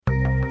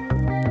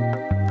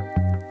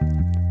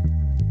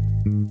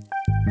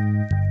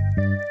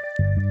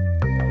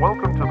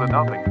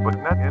Nothing But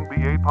Net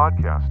NBA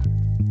podcast,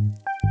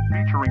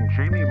 featuring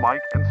Jamie, Mike,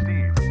 and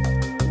Steve.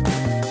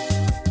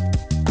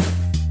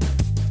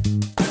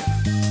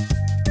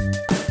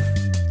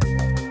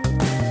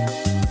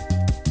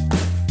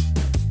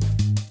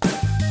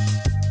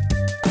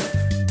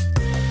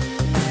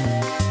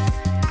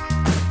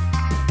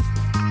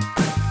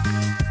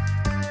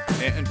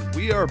 And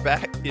we are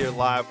back here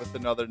live with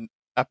another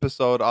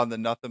episode on the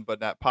Nothing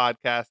But Net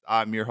podcast.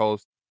 I'm your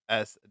host,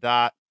 S.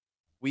 Dot.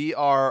 We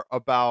are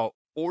about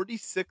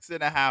 46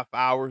 and a half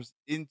hours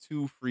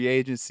into free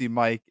agency,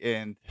 Mike,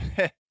 and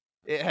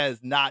it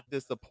has not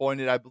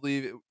disappointed. I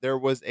believe there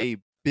was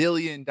 $1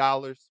 billion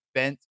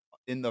spent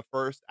in the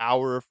first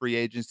hour of free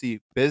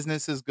agency.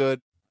 Business is good,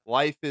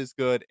 life is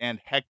good, and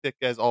hectic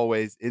as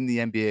always in the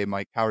NBA.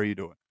 Mike, how are you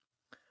doing?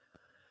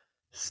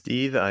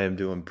 Steve, I am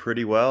doing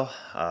pretty well.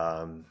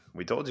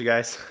 We told you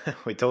guys,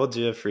 we told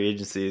you free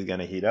agency is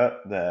going to heat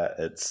up, that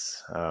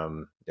it's,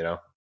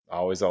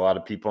 always a lot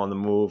of people on the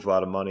move, a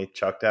lot of money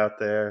chucked out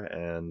there,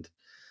 and,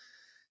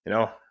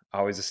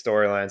 always a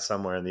storyline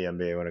somewhere in the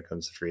NBA when it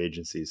comes to free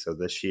agency. So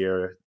this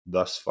year,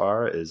 thus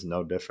far, is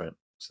no different.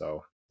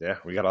 So, yeah,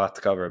 we got a lot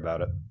to cover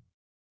about it.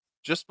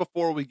 Just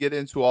before we get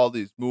into all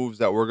these moves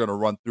that we're going to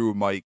run through,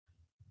 Mike,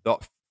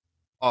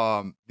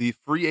 the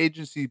free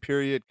agency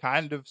period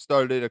kind of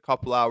started a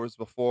couple hours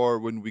before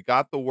when we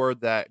got the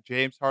word that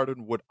James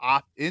Harden would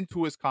opt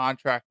into his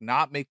contract,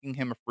 not making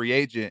him a free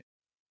agent,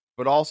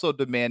 but also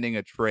demanding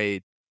a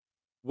trade.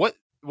 What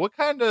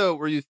kind of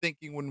were you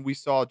thinking when we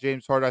saw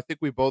James Harden? I think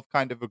we both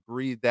kind of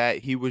agreed that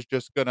he was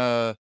just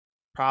gonna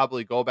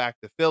probably go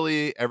back to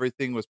Philly.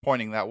 Everything was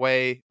pointing that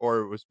way, or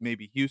it was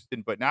maybe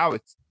Houston. But now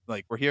it's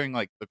like we're hearing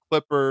like the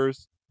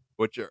Clippers,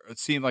 it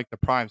seemed like the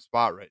prime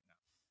spot right now.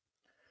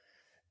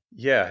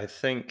 Yeah, I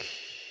think,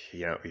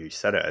 you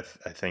said it.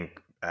 I think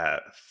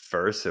at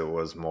first it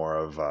was more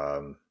of,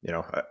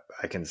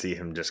 I can see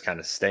him just kind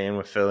of staying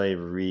with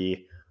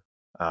Philly,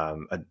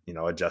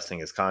 adjusting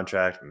his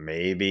contract,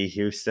 maybe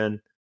Houston.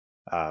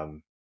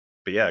 But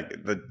yeah,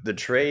 the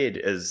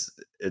trade I'm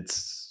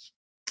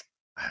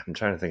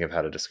trying to think of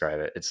how to describe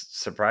it. It's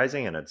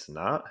surprising and it's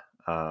not.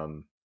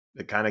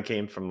 It kind of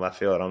came from left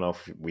field. I don't know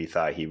if we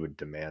thought he would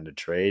demand a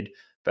trade,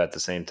 but at the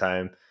same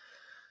time,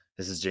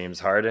 this is James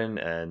Harden,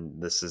 and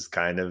this is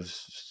kind of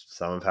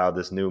some of how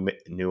this new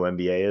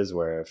NBA is,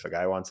 where if a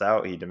guy wants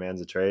out, he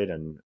demands a trade,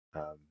 and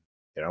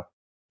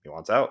he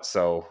wants out.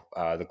 So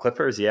the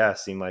Clippers,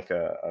 seem like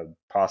a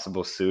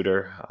possible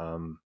suitor.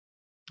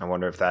 I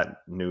wonder if that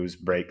news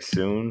breaks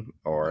soon,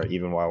 or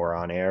even while we're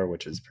on air,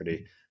 which is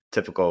pretty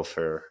typical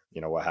for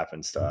what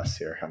happens to us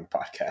here on the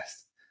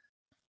podcast.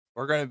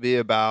 We're going to be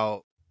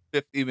about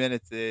 50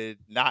 minutes in,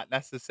 not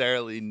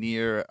necessarily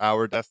near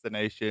our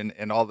destination,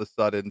 and all of a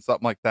sudden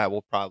something like that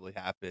will probably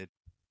happen.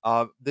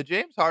 The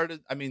James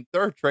Harden,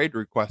 third trade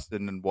request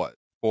in what,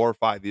 4 or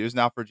 5 years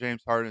now for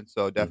James Harden,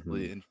 so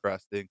definitely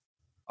interesting.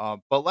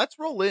 But let's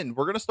roll in.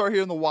 We're going to start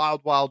here in the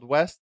Wild Wild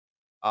West.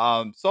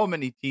 So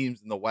many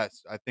teams in the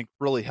West, I think,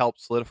 really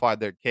helped solidify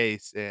their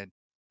case, and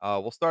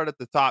we'll start at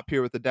the top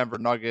here with the Denver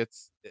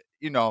Nuggets.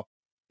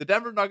 The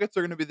Denver Nuggets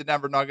are going to be the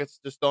Denver Nuggets.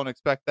 Just don't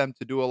expect them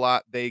to do a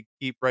lot. They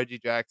keep Reggie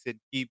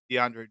Jackson, keep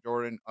DeAndre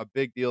Jordan. A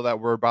big deal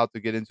that we're about to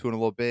get into in a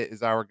little bit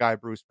is our guy,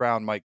 Bruce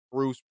Brown. Mike,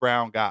 Bruce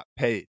Brown got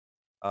paid.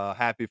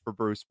 Happy for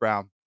Bruce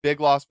Brown. Big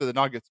loss for the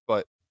Nuggets,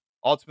 but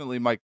ultimately,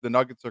 Mike, the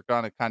Nuggets are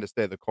going to kind of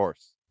stay the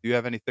course. Do you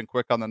have anything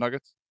quick on the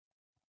Nuggets?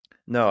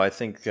 No, I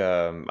think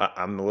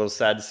I'm a little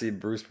sad to see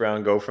Bruce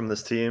Brown go from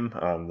this team.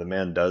 The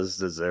man does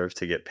deserve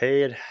to get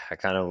paid. I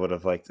kind of would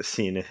have liked to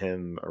seen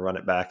him run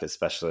it back,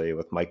 especially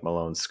with Mike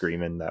Malone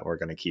screaming that we're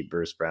going to keep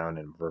Bruce Brown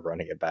and we're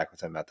running it back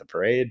with him at the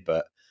parade.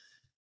 But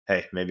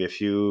hey, maybe a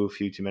few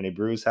too many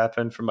brews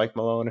happened for Mike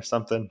Malone or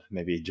something.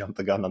 Maybe he jumped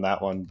the gun on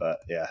that one. But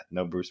yeah,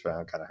 no Bruce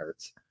Brown kind of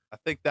hurts. I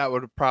think that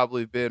would have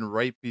probably been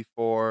right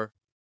before.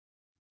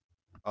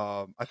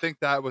 I think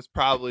that would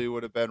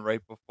have been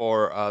right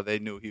before they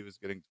knew he was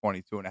getting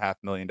 $22.5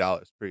 million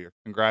per year.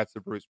 Congrats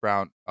to Bruce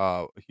Brown,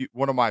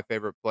 one of my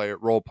favorite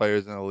role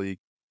players in the league.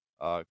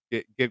 Go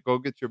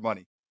get your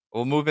money.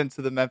 We'll move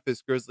into the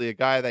Memphis Grizzlies. A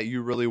guy that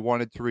you really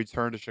wanted to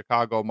return to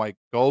Chicago, Mike,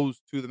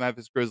 goes to the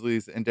Memphis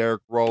Grizzlies, and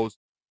Derrick Rose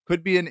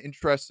could be an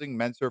interesting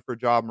mentor for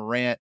Ja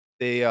Morant.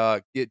 They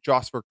get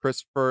Joshua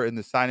Christopher in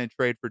the sign and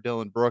trade for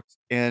Dillon Brooks,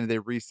 and they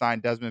re-sign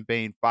Desmond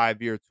Bane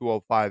 5-year,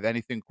 205.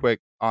 Anything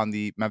quick on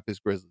the Memphis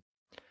Grizzlies?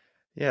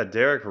 Yeah,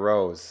 Derrick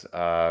Rose.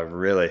 I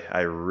really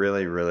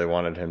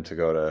wanted him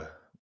to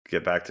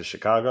get back to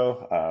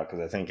Chicago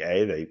because I think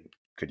they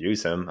could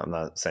use him. I'm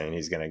not saying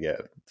he's going to get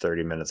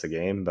 30 minutes a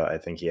game, but I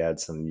think he had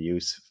some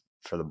use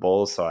for the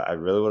Bulls. So I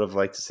really would have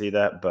liked to see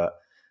that. But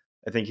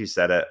I think you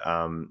said it.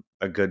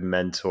 A good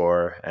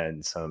mentor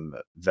and some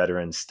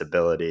veteran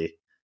stability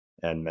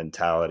and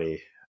mentality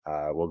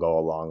will go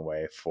a long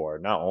way for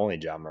not only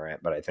Ja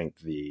Morant, but I think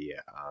the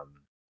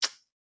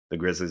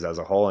Grizzlies as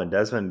a whole. And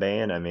Desmond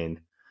Bane,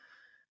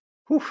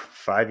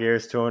 5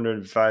 years,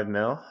 205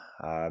 mil.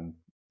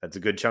 That's a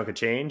good chunk of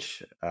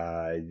change.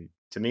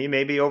 To me,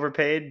 maybe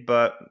overpaid,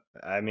 but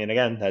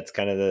again, that's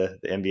kind of the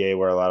NBA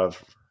where a lot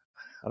of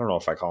I don't know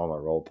if I call him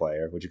a role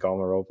player. Would you call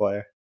him a role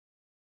player?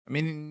 I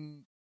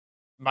mean,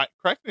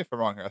 correct me if I'm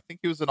wrong here. I think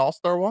he was an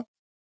All-Star one.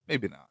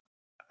 Maybe not.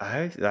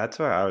 That's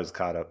where I was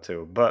caught up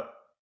to. But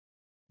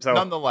so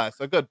Nonetheless,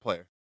 a good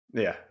player.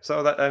 yeah.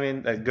 So that, I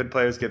mean, good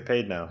players get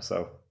paid now.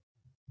 So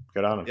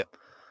good on them. Yeah.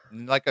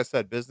 And like I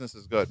said, business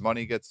is good.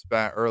 Money gets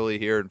spent early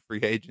here in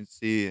free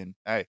agency. And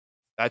hey,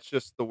 that's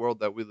just the world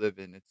that we live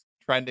in. It's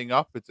trending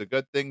up. It's a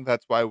good thing.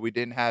 That's why we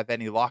didn't have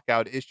any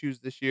lockout issues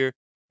this year.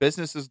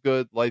 Business is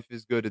good. Life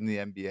is good in the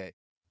NBA.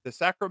 The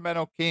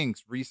Sacramento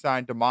Kings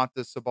re-signed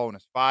Domantas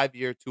Sabonis,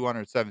 5-year,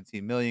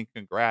 $217 million.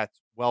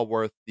 Congrats. Well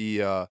worth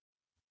the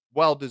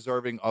well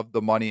deserving of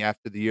the money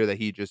after the year that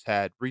he just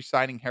had.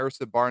 Re-signing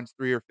Harrison Barnes,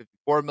 3-year,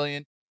 $54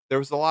 million. There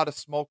was a lot of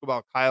smoke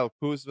about Kyle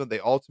Kuzma. They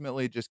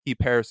ultimately just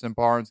keep Harrison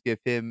Barnes, give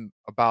him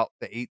about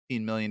the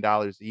 $18 million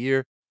a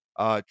year.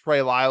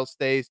 Trey Lyles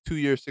stays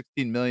 2-year,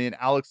 $16 million.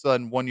 Alex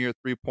Sutton, 1-year,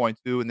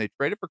 3.2. And they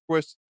traded for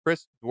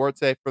Chris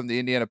Duarte from the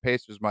Indiana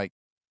Pacers, Mike.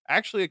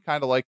 Actually, I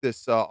kind of like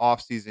this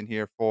offseason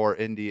here for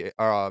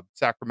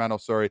Sacramento,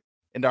 sorry.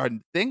 And our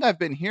thing I've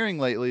been hearing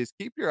lately is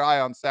keep your eye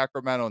on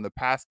Sacramento in the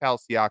Pascal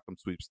Siakam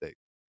sweepstakes.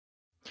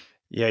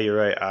 Yeah, you're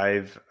right.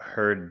 I've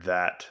heard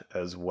that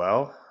as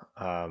well.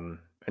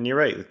 And you're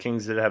right. The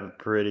Kings did have a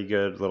pretty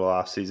good little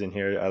offseason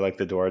here. I like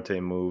the Duarte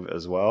move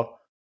as well.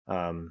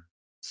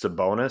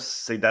 Sabonis,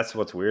 see, that's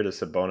what's weird is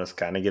Sabonis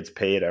kind of gets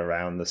paid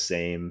around the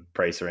same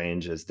price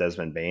range as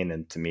Desmond Bane.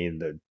 And to me,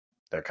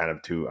 they're kind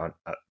of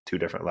two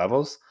different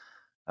levels.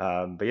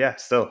 But yeah,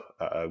 still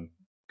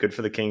good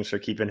for the Kings for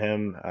keeping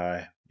him.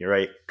 You're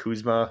right.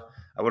 Kuzma,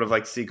 I would have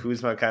liked to see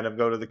Kuzma kind of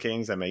go to the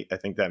Kings. I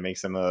think that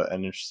makes him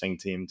an interesting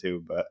team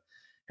too. But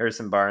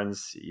Harrison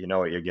Barnes, you know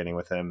what you're getting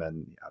with him.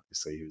 And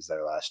obviously he was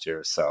there last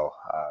year. So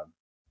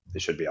they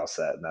should be all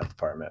set in that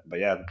department. But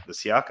yeah, the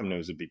Siakam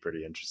news would be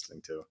pretty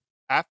interesting too.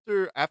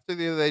 After the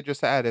year they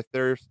just had, if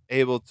they're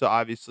able to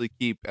obviously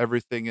keep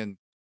everything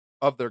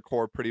of their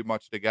core pretty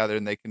much together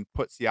and they can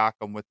put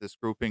Siakam with this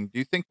grouping, do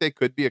you think they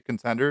could be a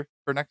contender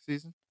for next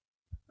season?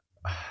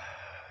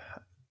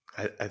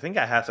 I think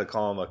I have to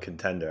call them a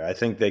contender. I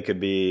think they could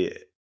be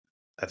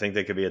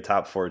a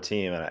top 4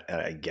 team.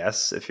 And I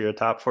guess if you're a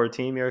top 4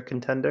 team, you're a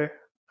contender.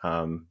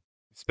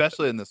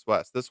 Especially in this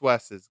West. This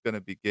West is going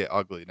to get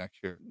ugly next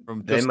year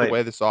from just the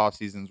way this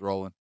offseason's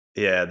rolling.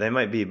 Yeah, they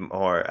might be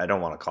more, I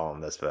don't want to call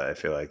them this, but I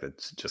feel like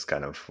that's just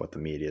kind of what the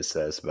media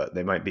says, but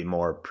they might be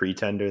more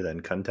pretender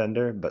than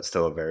contender, but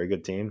still a very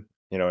good team.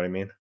 You know what I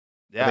mean?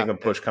 Yeah. I think when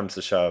push comes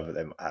to shove,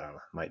 they, I don't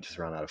know, might just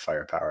run out of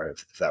firepower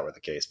if that were the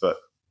case, but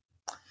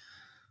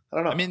I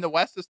don't know. I mean, the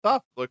West is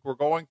tough. Look, we're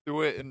going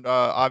through it in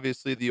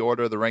obviously the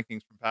order of the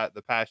rankings from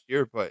the past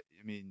year, but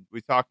I mean,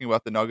 we're talking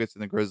about the Nuggets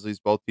and the Grizzlies.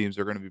 Both teams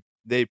are going to be,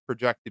 they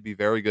project to be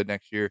very good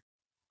next year.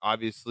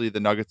 Obviously,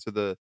 the Nuggets are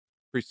the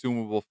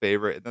presumable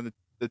favorite. And then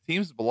the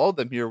teams below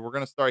them here, we're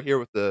going to start here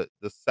with the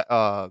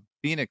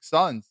Phoenix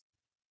Suns.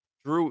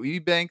 Drew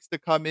Eubanks to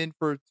come in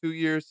for 2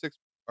 years,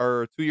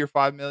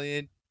 $5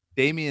 million.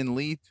 Damian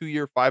Lee,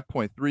 2-year,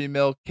 $5.3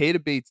 million.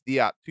 Keita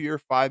Bates-Diop,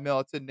 2-year, $5 million.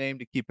 It's a name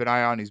to keep an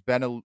eye on. He's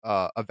been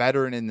a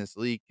veteran in this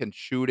league, can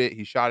shoot it.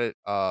 He shot it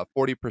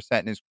 40%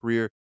 in his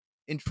career.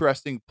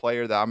 Interesting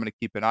player that I'm going to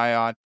keep an eye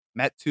on.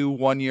 Metu,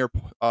 1 year,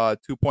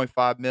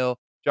 $2.5 million.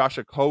 Josh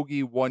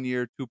Okogie, 1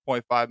 year,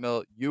 $2.5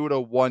 million.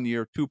 Yuta, 1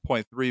 year,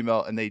 $2.3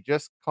 million. And they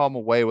just come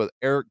away with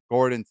Eric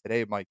Gordon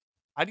today, Mike.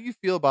 How do you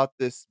feel about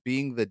this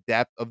being the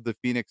depth of the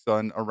Phoenix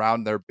Sun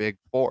around their big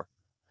four?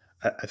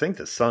 I think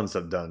the Suns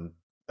have done,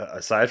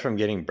 aside from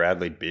getting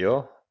Bradley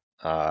Beal,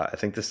 I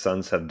think the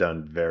Suns have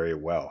done very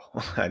well.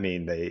 I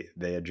mean, they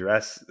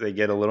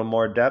get a little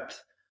more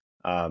depth.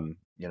 You're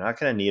not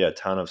going to need a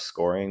ton of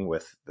scoring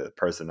with the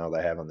personnel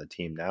they have on the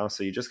team now.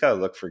 So you just got to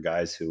look for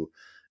guys who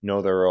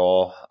know their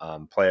role,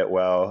 play it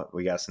well.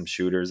 We got some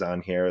shooters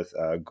on here with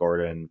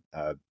Gordon.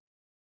 I'm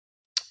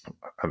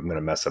going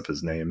to mess up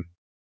his name.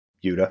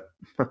 Yuta.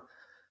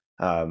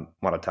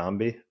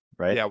 Wanatambi,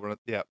 right?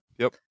 Yeah.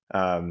 Yep.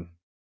 And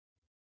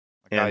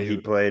he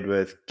played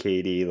with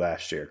KD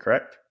last year,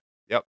 correct?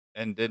 Yep.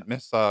 And did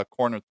miss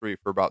corner 3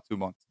 for about 2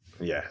 months.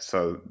 Yeah.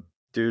 So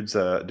dude's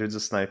a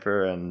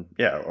sniper, and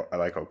yeah, I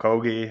like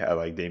Okogie. I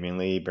like Damian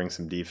Lee. Bring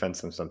some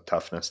defense and some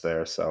toughness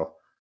there. So,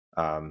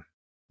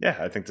 yeah,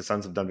 I think the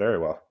Suns have done very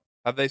well.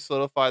 Have they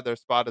solidified their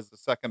spot as the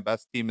second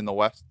best team in the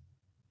West?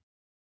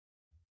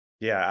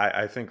 Yeah,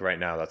 I think right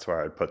now that's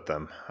where I'd put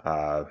them.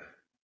 I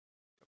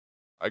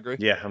agree.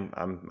 Yeah,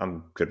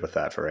 I'm good with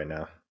that for right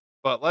now.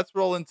 But let's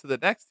roll into the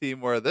next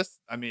team where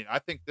I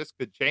think this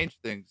could change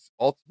things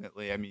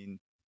ultimately. I mean,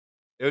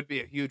 it would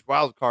be a huge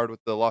wild card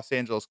with the Los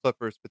Angeles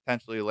Clippers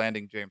potentially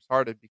landing James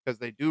Harden because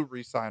they do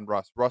re-sign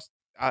Russ. Russ,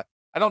 I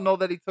don't know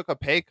that he took a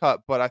pay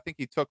cut, but I think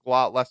he took a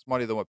lot less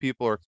money than what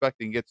people are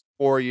expecting. He gets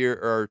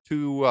 2-year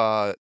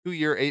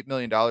 $8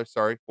 million,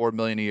 $4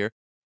 million a year.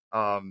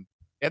 And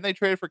they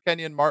traded for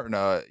Kenyon Martin,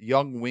 a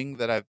young wing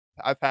that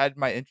I've had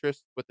my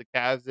interest with the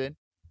Cavs in.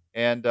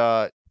 And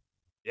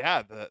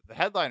yeah, the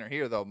headliner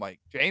here though,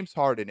 Mike, James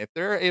Harden, if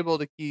they're able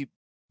to keep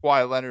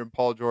Kawhi Leonard and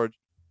Paul George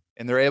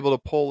and they're able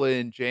to pull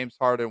in James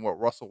Harden with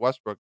Russell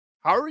Westbrook,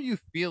 how are you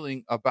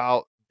feeling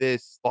about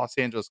this Los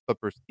Angeles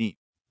Clippers team?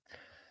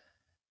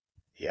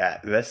 Yeah,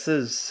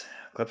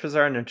 Clippers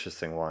are an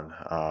interesting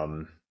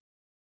one.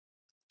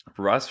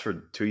 Russ for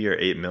 2 year,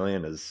 8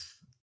 million is,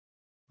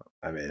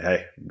 I mean,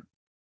 hey,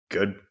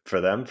 good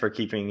for them for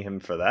keeping him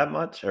for that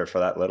much or for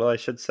that little, I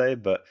should say.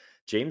 But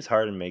James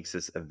Harden makes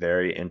this a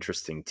very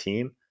interesting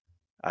team.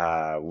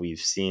 We've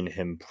seen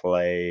him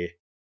play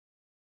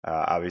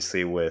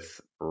obviously with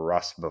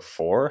Russ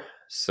before,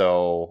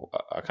 so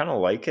I kind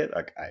of like it.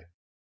 Like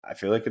I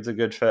feel like it's a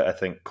good fit. I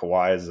think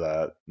Kawhi is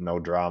no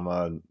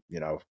drama,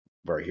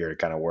 we're here to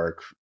kind of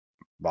work,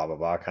 blah blah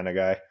blah kind of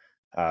guy.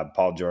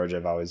 Paul George,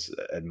 I've always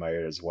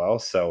admired as well.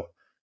 So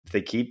if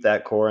they keep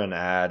that core and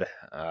add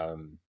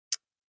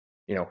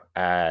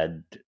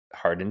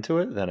Harden to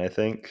it, then I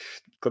think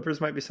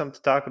Clippers might be something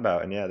to talk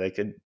about. And yeah, they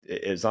could,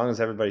 as long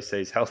as everybody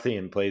stays healthy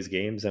and plays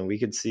games, and we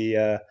could see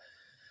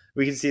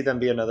them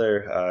be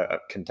another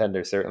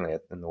contender, certainly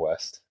in the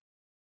West.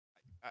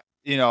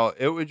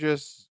 It would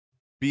just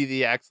be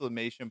the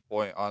exclamation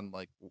point on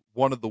like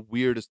one of the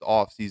weirdest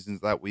off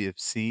seasons that we have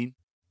seen.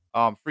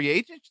 Free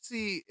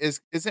agency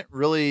isn't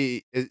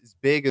really as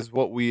big as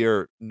what we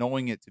are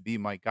knowing it to be.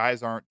 My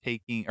guys aren't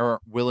taking or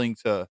aren't willing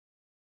to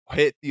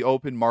hit the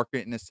open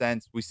market in a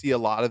sense. We see a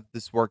lot of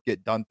this work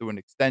get done through an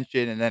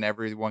extension, and then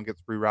everyone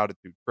gets rerouted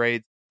through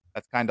trades.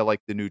 That's kind of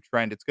like the new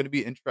trend. It's going to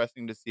be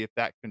interesting to see if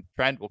that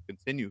trend will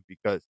continue,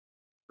 because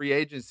free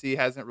agency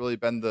hasn't really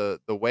been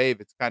the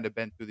wave. It's kind of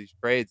been through these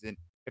trades. And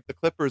if the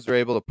Clippers are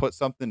able to put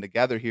something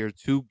together here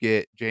to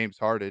get James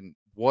Harden,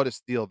 what a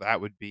steal that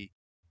would be.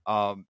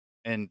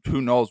 And who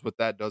knows what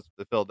that does for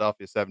the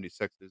Philadelphia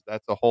 76ers.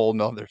 That's a whole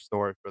nother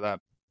story for them.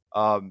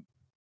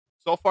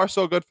 So far,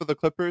 so good for the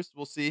Clippers.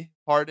 We'll see.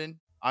 Harden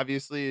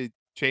obviously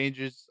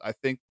changes, I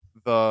think,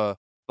 the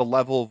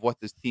level of what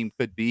this team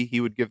could be.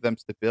 He would give them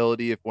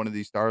stability if one of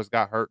these stars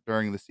got hurt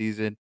during the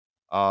season.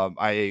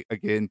 I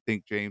again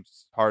think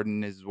James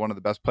Harden is one of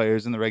the best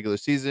players in the regular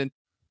season.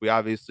 We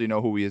obviously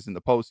know who he is in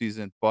the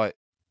postseason, but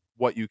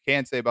what you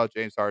can say about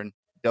James Harden,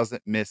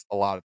 doesn't miss a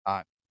lot of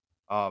time.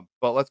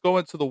 But let's go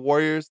into the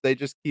Warriors. They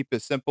just keep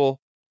it simple.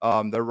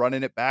 They're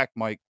running it back,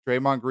 Mike.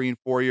 Draymond Green,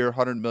 4 year,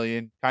 100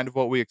 million, kind of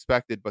what we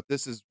expected. But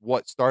this is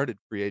what started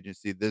free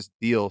agency. This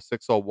deal,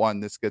 601.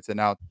 This gets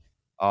announced.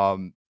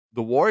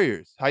 The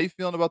Warriors. How you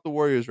feeling about the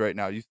Warriors right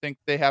now? You think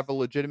they have a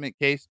legitimate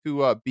case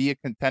to be a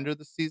contender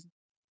this season?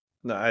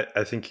 No,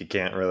 I think you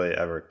can't really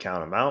ever count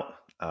them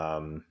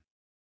out.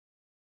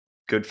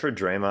 Good for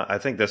Draymond. I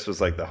think this was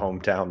like the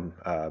hometown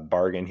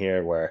bargain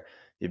here, where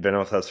you've been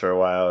with us for a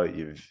while.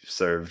 You've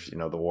served,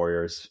 the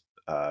Warriors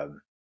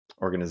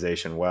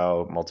organization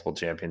well, multiple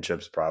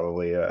championships,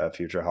 probably a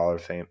future Hall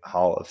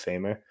of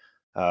Famer.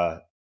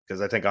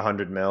 Because I think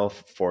 100 mil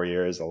for 4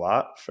 years is a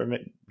lot for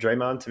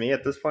Draymond to me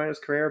at this point in his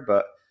career.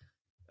 But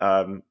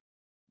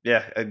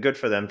yeah, good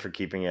for them for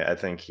keeping it. I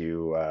think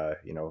you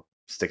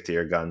stick to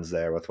your guns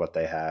there with what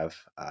they have.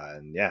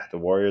 And yeah, the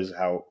Warriors,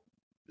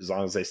 as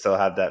long as they still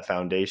have that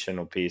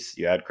foundational piece,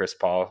 you add Chris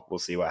Paul, we'll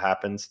see what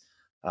happens.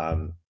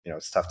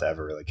 It's tough to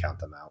ever really count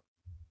them out.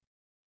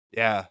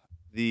 Yeah,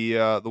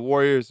 the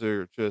Warriors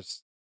are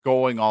just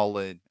going all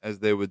in, as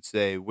they would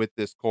say, with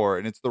this core,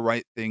 and it's the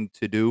right thing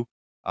to do.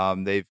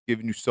 They've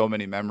given you so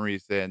many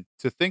memories, and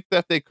to think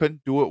that they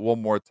couldn't do it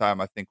one more time,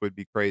 I think would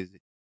be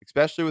crazy,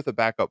 especially with a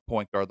backup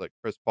point guard like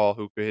Chris Paul,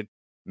 who could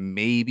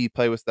maybe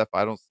play with Steph.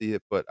 I don't see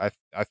it, but I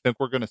think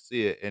we're gonna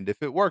see it, and if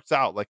it works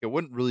out, like, it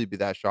wouldn't really be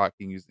that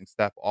shocking using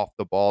Steph off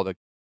the ball to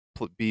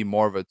be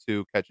more of a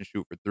two catch and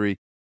shoot for three.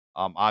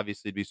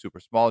 Obviously, it'd be super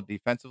small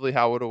defensively.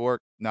 How would it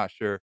work? Not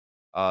sure.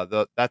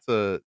 That's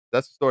a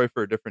story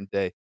for a different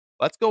day.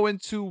 Let's go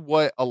into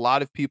what a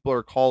lot of people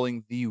are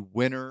calling the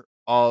winner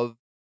of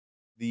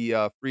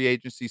the free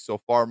agency so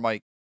far,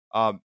 Mike.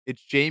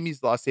 It's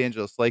Jamie's Los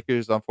Angeles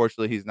Lakers.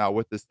 Unfortunately, he's not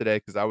with us today,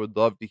 because I would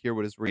love to hear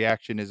what his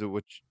reaction is,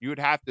 which you would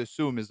have to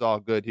assume is all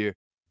good here.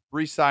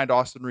 Re-signed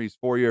Austin Reeves,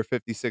 4 year,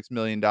 $56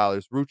 million.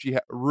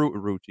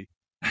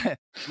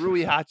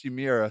 Rui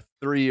Hachimura,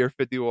 3 year,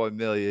 $51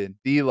 million.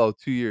 D'Lo,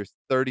 2 years,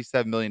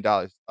 $37 million.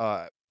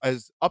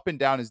 As up and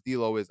down as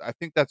D'Lo is, I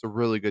think that's a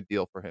really good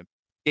deal for him.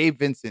 Gabe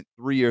Vincent,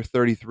 3 year,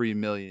 $33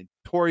 million.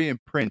 Torian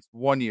Prince,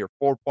 1 year,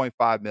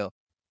 $4.5 million.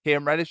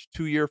 Cam Reddish,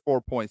 2 year,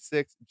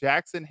 4.6.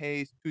 Jackson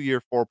Hayes, 2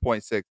 year,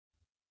 4.6.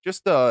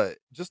 Just a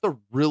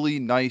really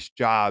nice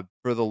job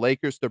for the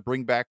Lakers to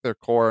bring back their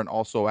core and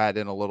also add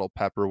in a little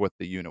pepper with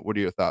the unit. What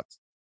are your thoughts?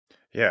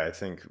 Yeah, I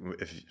think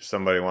if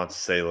somebody wants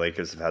to say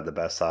Lakers have had the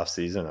best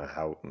offseason,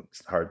 how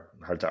it's hard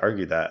to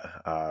argue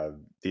that.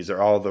 These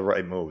are all the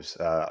right moves.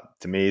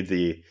 To me,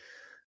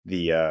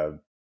 the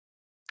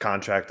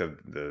contract of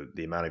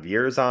the amount of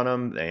years on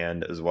them,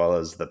 and as well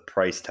as the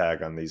price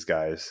tag on these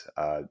guys,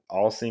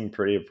 all seem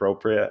pretty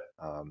appropriate.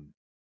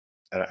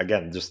 And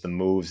again, just the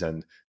moves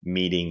and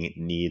meeting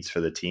needs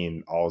for the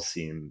team all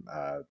seem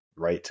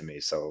right to me.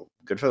 So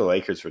good for the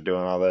Lakers for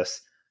doing all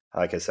this.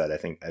 Like I said, I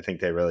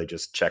think they really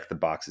just checked the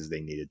boxes they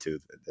needed to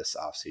this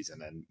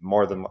offseason, and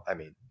more than,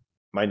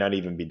 might not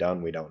even be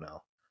done. We don't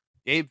know.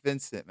 Gabe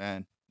Vincent,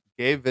 man.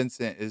 Gabe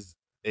Vincent is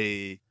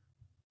a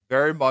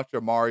very much a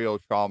Mario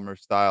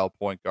Chalmers style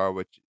point guard,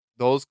 which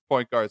those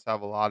point guards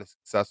have a lot of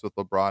success with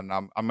LeBron.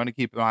 And I'm going to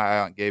keep my eye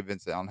on Gabe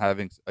Vincent on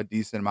having a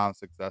decent amount of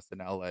success in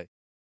LA,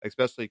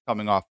 especially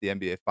coming off the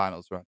NBA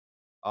Finals run.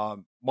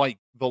 Mike,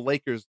 the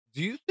Lakers,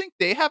 do you think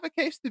they have a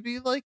case to be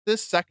like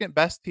this second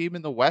best team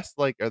in the West?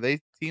 Like, are they a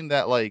team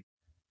that like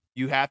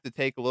you have to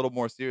take a little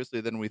more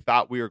seriously than we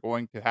thought we were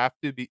going to have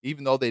to be,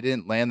 even though they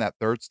didn't land that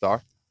third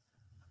star?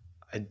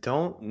 I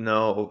don't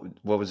know.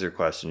 What was your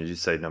question? Did you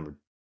say number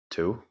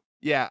two?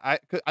 Yeah,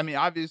 I mean,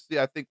 obviously,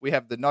 I think we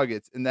have the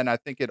Nuggets, and then I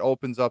think it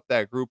opens up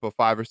that group of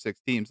 5 or 6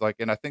 teams. Like,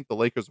 and I think the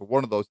Lakers are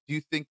one of those. Do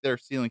you think their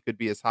ceiling could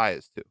be as high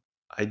as 2?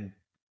 I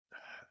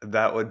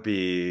That would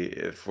be,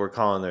 if we're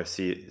calling their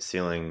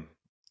ceiling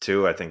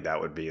two, I think that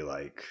would be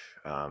like,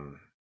 I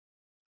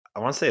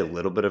want to say a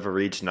little bit of a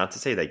reach. Not to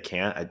say they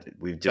can't.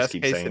 We just Best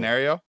keep case saying,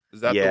 scenario?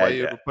 Is that the yeah, way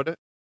you yeah, would put it?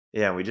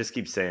 yeah. We just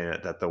keep saying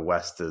it, that the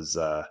West is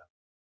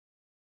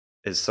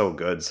so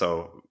good.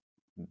 So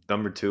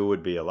number two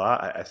would be a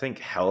lot. I think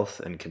health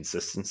and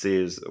consistency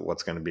is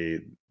what's going to be,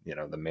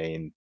 the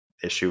main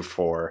issue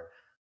for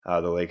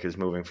the Lakers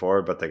moving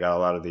forward. But they got a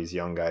lot of these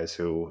young guys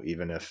who,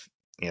 even if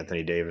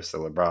Anthony Davis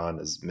or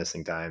LeBron is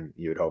missing time,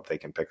 you would hope they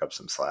can pick up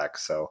some slack.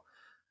 So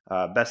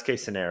best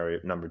case scenario,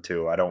 number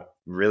two. I don't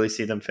really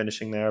see them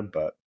finishing there,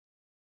 but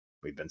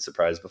we've been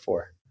surprised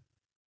before.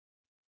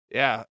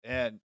 Yeah,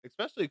 and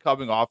especially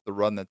coming off the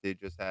run that they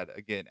just had.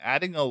 Again,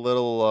 adding a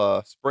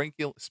little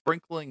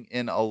sprinkling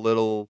in a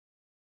little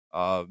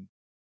um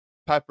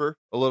pepper,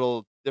 a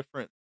little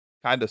different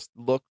kind of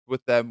look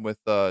with them with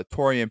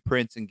Torian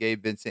Prince and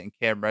Gabe Vincent and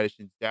Cam Reddish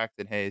and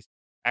Jackson Hayes.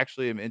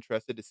 Actually, I'm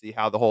interested to see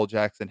how the whole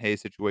Jackson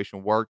Hayes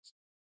situation works.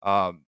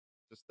 Um,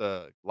 just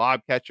a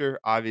lob catcher.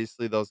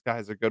 Obviously, those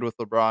guys are good with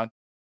LeBron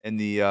in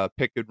the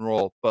pick and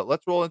roll. But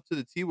let's roll into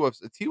the T Wolves.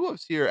 The T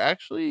Wolves here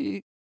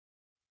actually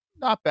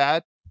not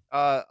bad.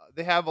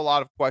 They have a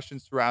lot of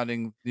questions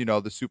surrounding, the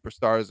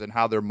superstars and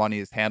how their money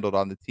is handled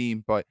on the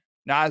team. But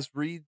Nas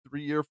Reed,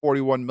 3-year,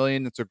 $41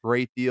 million. It's a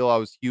great deal. I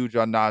was huge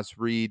on Nas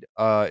Reed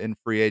in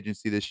free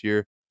agency this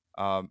year.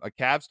 A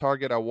Cavs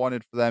target I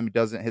wanted for them. He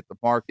doesn't hit the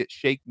market.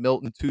 Shake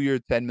Milton, 2-year,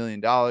 $10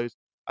 million.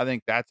 I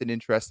think that's an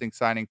interesting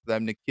signing for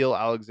them. Nikhil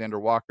Alexander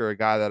Walker, a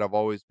guy that I've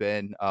always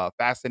been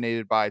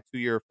fascinated by,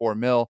 2-year, $4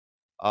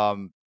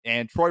 million.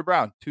 And Troy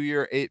Brown,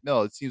 2-year, $8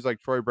 million. It seems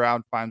like Troy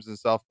Brown finds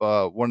himself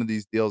one of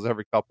these deals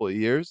every couple of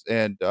years.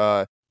 And,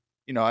 it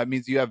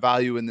means you have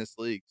value in this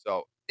league.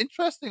 So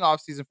interesting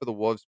offseason for the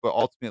Wolves, but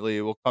ultimately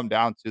it will come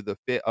down to the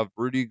fit of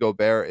Rudy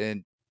Gobert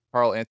and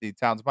Karl Anthony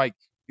Towns. Mike,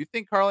 you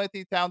think Karl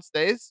Anthony Towns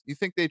stays? You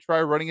think they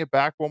try running it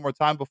back one more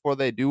time before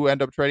they do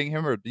end up trading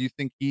him? Or do you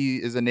think he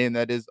is a name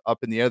that is up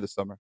in the air this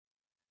summer?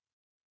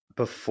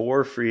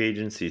 Before free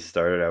agency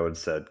started, I would have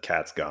said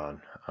Cat's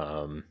gone.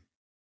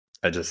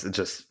 It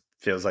just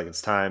feels like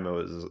it's time. It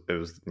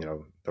was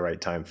the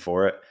right time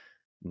for it.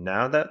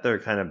 Now that they're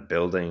kind of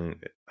building,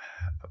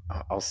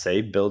 I'll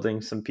say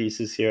building some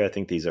pieces here. I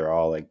think these are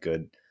all like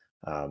good,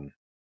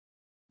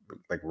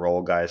 like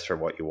role guys for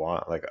what you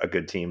want. Like a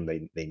good team,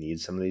 they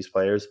need some of these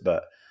players.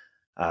 But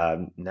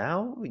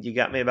now you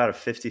got me about a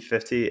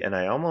 50-50, and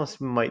I almost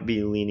might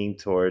be leaning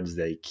towards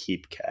they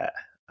keep Cat.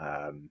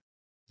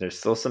 There's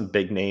still some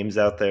big names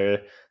out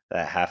there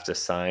that have to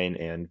sign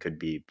and could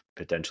be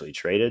potentially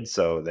traded,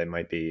 so they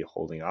might be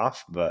holding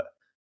off. But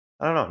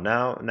I don't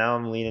know. Now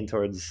I'm leaning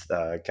towards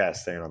Cat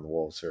staying on the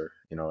Wolves for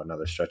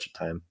another stretch of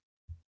time.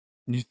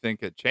 You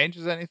think it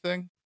changes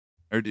anything,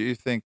 or do you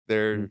think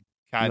they're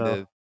kind No,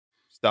 of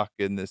stuck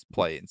in this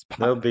play-in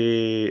they'll spot?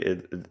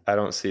 be. I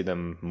don't see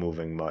them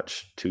moving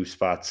much. 2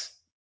 spots.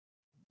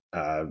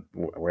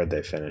 Where'd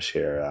they finish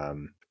here?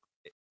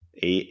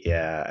 8.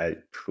 Yeah,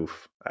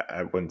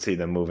 I wouldn't see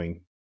them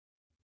moving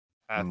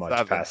At much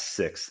 7. past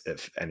 6,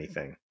 if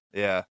anything,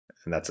 Yeah.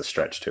 and that's a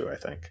stretch too, I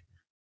think.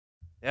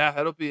 Yeah,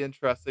 it'll be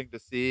interesting to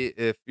see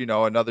if,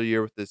 another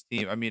year with this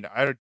team. I mean,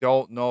 I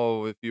don't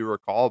know if you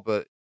recall,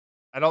 but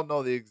I don't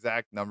know the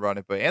exact number on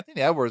it, but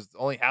Anthony Edwards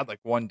only had like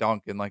 1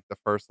 dunk in like the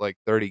first like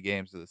 30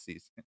 games of the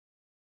season.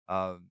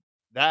 Um,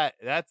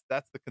 that's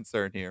the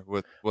concern here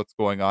with what's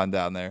going on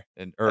down there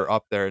I, or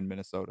up there in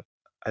Minnesota.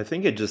 I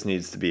think it just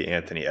needs to be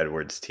Anthony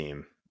Edwards'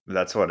 team.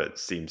 That's what it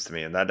seems to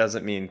me, and that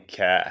doesn't mean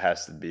Cat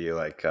has to be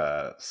like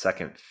a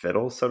second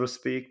fiddle, so to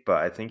speak. But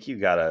I think you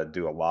got to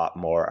do a lot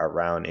more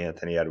around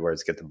Anthony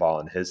Edwards, get the ball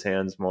in his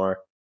hands more,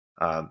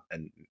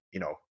 and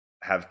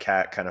have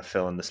Cat kind of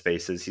fill in the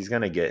spaces. He's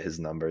going to get his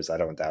numbers. I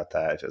don't doubt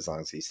that, as long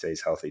as he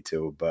stays healthy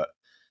too. But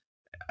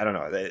I don't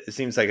know. It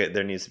seems like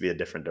there needs to be a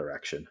different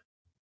direction.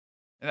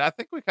 And I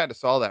think we kind of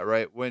saw that,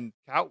 right? When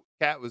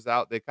Cat was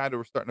out, they kind of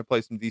were starting to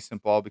play some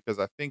decent ball because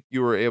I think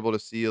you were able to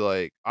see,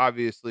 like,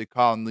 obviously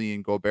Conley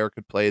and Gobert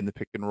could play in the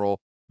pick and roll,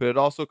 but it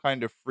also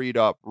kind of freed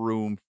up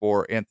room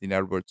for Anthony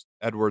Edwards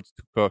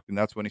to cook, and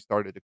that's when he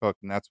started to cook,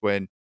 and that's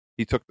when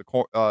he took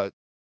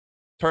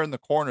turned the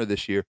corner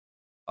this year.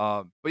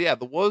 But yeah,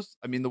 the Wolves.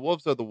 I mean, the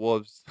Wolves are the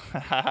Wolves.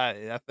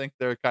 I think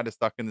they're kind of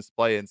stuck in this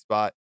play-in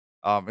spot.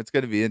 It's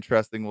going to be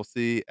interesting. We'll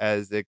see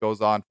as it goes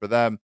on for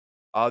them.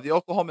 The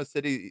Oklahoma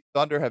City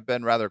Thunder have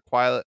been rather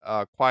quiet.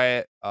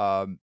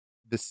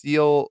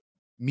 Vasil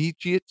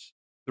Micic,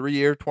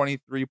 3-year,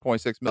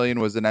 $23.6 million,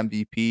 was an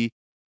MVP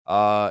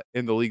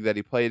in the league that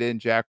he played in.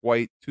 Jack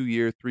White,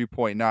 2-year,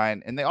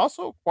 3.9. And they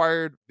also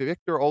acquired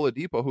Victor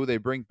Oladipo, who they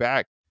bring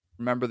back.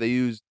 Remember, they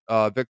used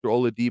Victor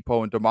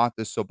Oladipo and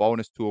Domantas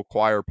Sabonis to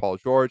acquire Paul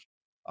George.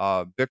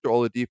 Victor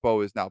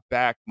Oladipo is now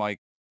back. Mike,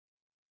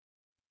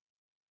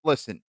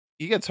 listen,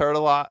 he gets hurt a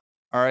lot.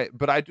 All right.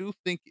 But I do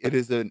think it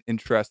is an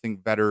interesting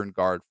veteran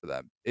guard for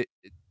them.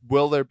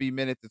 Will there be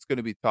minutes? It's going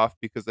to be tough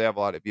because they have a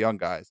lot of young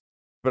guys.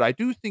 But I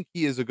do think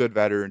he is a good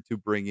veteran to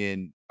bring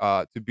in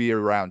to be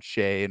around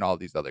Shea and all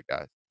these other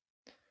guys.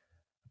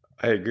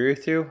 I agree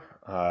with you.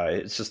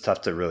 It's just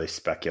tough to really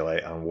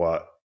speculate on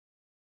what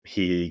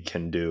he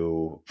can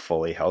do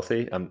fully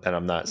healthy. And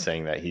I'm not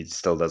saying that he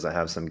still doesn't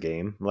have some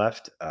game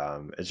left.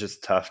 It's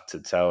just tough to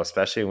tell,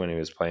 especially when he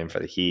was playing for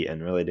the Heat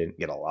and really didn't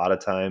get a lot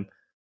of time.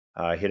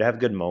 He'd have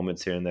good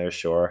moments here and there,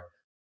 sure,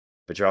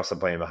 but you're also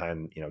playing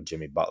behind,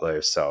 Jimmy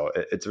Butler. So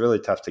it's really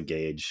tough to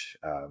gauge,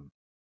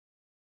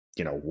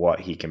 what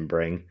he can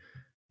bring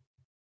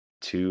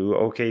to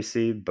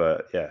OKC.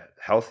 But yeah,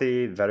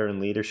 healthy veteran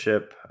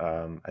leadership.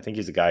 I think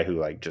he's a guy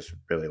who just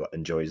really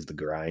enjoys the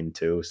grind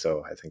too.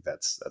 So I think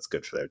that's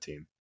good for their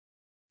team.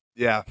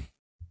 Yeah,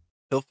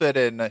 he'll fit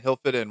in. He'll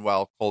fit in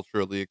well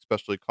culturally,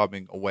 especially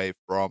coming away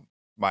from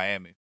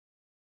Miami.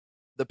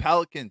 The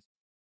Pelicans.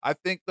 I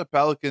think the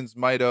Pelicans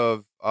might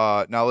have.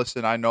 Now,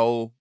 listen. I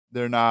know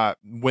they're not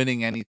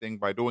winning anything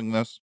by doing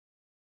this.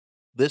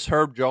 This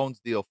Herb Jones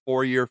deal,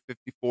 4-year,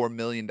 $54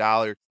 million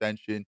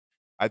extension,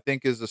 I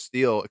think is a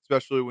steal,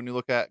 especially when you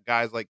look at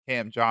guys like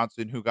Cam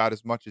Johnson, who got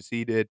as much as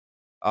he did.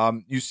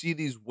 You see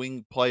these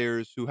wing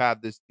players who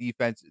have this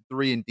defense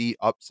 3-and-D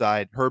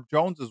upside. Herb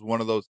Jones is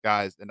one of those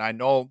guys, and I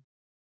know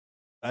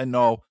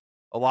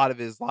a lot of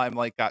his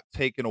limelight got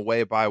taken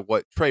away by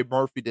what Trey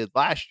Murphy did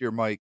last year,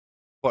 Mike.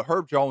 But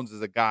Herb Jones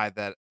is a guy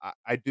that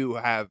I do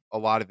have a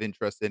lot of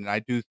interest in, and I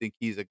do think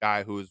he's a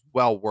guy who is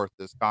well worth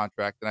this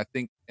contract. And I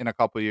think in a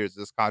couple of years,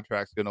 this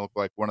contract's going to look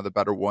like one of the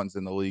better ones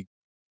in the league.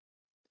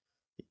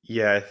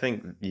 Yeah, I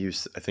think you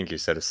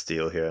said a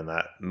steal here, and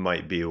that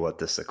might be what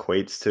this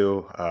equates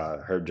to.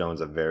 Herb Jones,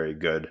 a very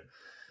good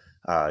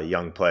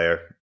young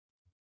player,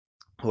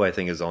 who I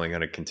think is only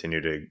going to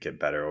continue to get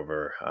better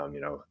over,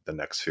 the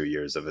next few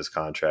years of his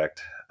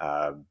contract.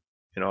 A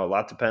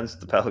lot depends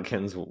with the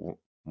Pelicans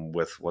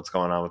with what's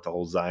going on with the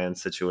whole Zion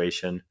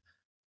situation.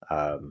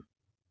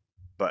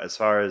 But as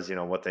far as,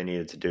 what they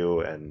needed to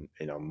do and,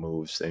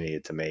 moves they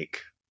needed to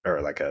make,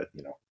 or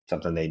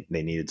something they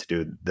needed to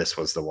do, this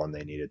was the one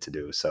they needed to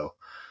do. So,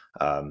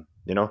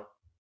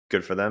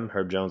 good for them.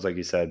 Herb Jones, like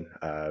you said,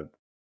 I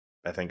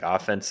think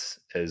offense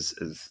is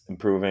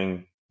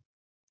improving,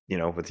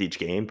 with each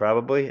game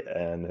probably.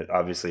 And it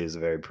obviously is a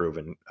very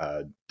proven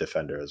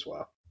defender as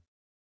well.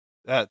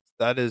 That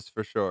is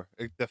for sure.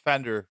 A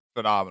defender,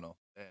 phenomenal.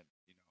 And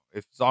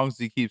if as long as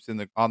he keeps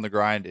on the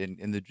grind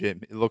in the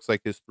gym, it looks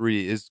like his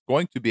three is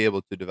going to be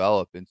able to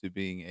develop into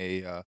being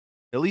at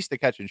least a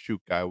catch and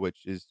shoot guy,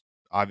 which is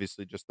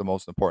obviously just the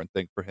most important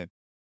thing for him.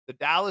 The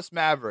Dallas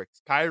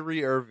Mavericks,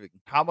 Kyrie Irving.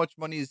 How much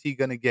money is he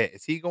going to get?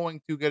 Is he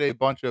going to get a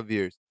bunch of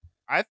years?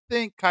 I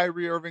think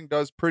Kyrie Irving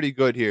does pretty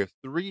good here.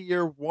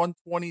 3-year,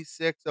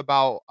 126,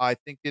 about, I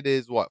think it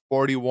is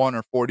 41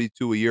 or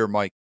 42 a year,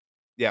 Mike.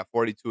 Yeah,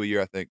 42 a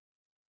year, I think.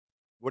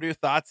 What are your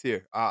thoughts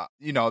here?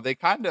 They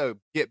kind of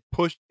get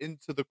pushed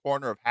into the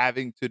corner of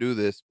having to do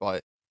this,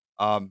 but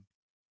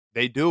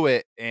they do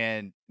it,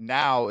 and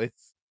now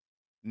it's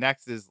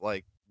next is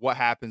what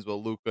happens with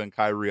Luka and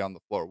Kyrie on the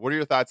floor. What are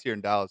your thoughts here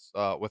in Dallas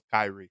with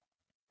Kyrie?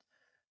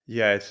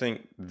 Yeah, I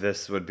think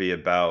this would be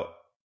about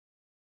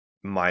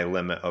my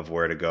limit of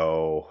where to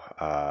go.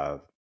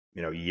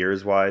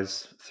 Years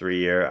wise,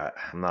 3-year.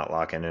 I'm not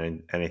locking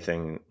in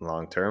anything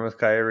long term with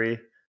Kyrie.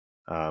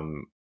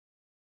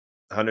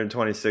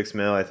 126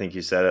 mil. I think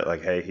you said it.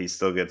 Hey, he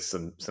still gets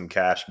some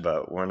cash,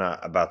 but we're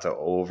not about to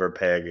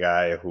overpay a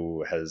guy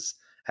who has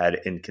had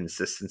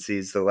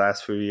inconsistencies the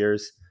last few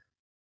years.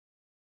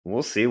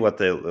 We'll see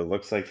what it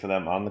looks like for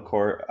them on the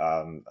court.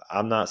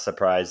 I'm not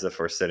surprised if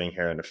we're sitting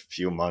here in a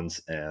few months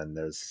and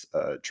there's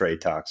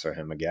trade talks for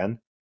him again.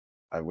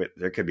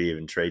 There could be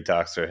even trade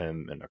talks for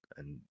him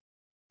in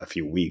a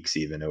few weeks,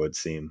 even, it would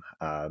seem.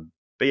 But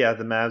yeah,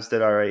 the Mavs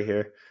did all right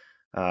here.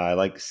 I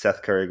like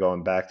Seth Curry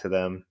going back to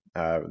them.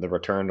 The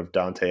return of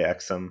Dante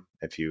Exum,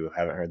 if you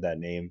haven't heard that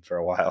name for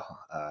a while.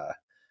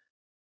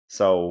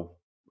 So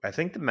I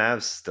think the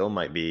Mavs still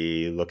might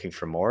be looking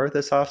for more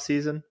this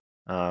offseason.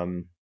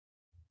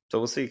 So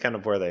we'll see kind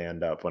of where they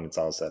end up when it's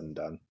all said and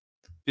done.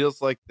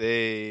 Feels like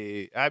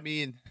I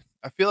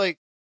feel like,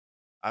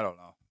 I don't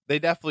know. They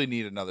definitely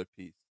need another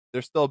piece.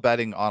 They're still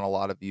betting on a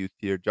lot of youth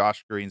here.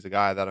 Josh Green's a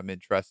guy that I'm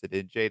interested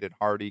in. Jaden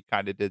Hardy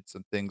kind of did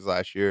some things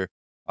last year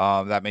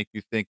that make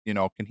you think,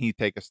 can he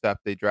take a step?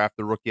 They draft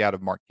the rookie out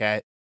of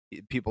Marquette.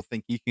 People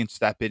think he can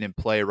step in and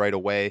play right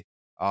away.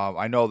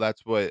 I know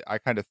that's what I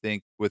kind of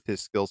think with his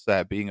skill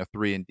set, being a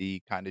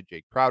 3-and-D kind of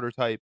Jake Crowder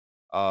type.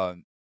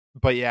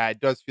 But yeah, it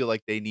does feel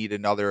like they need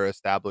another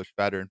established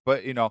veteran.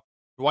 But,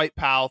 Dwight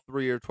Powell,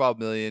 3-year, $12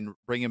 million.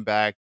 Bring him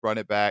back, run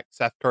it back.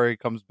 Seth Curry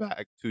comes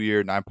back,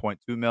 2-year, $9.2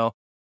 mil.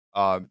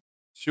 Um,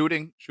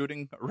 shooting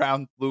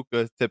around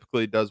Luka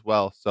typically does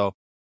well. So,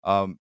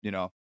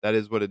 that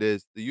is what it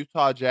is. The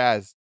Utah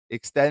Jazz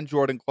extend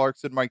Jordan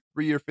Clarkson, Mike,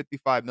 3-year,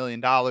 $55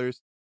 million.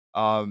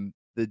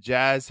 The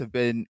Jazz have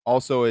been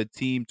also a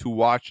team to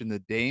watch in the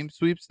Dame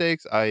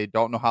sweepstakes. I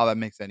don't know how that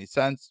makes any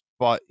sense,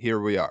 but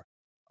here we are.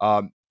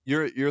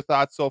 Your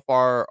thoughts so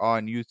far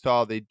on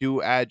Utah? They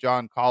do add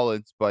John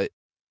Collins, but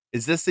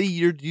is this a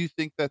year, do you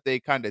think that they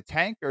kind of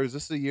tank, or is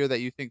this a year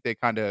that you think they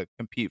kind of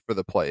compete for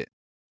the play?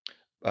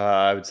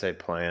 I would say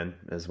plan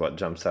is what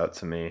jumps out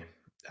to me.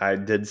 I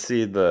did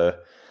see the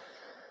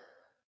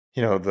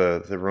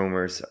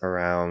rumors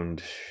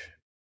around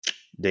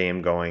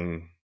Dame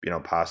going,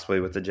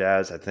 possibly with the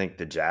Jazz. I think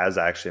the Jazz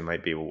actually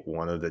might be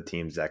one of the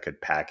teams that could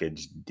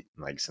package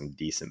like some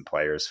decent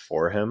players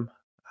for him.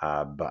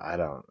 But I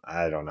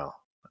don't know.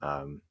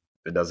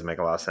 It doesn't make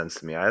a lot of sense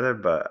to me either.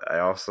 But I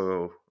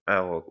also,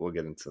 we'll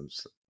get into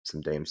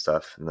some Dame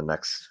stuff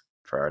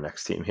for our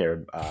next team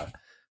here.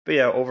 But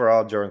yeah,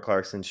 overall, Jordan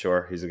Clarkson,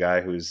 sure, he's a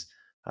guy who's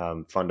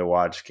fun to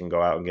watch, can go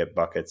out and get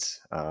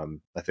buckets.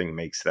 I think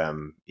makes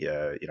them,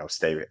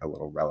 stay a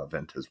little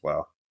relevant as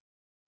well.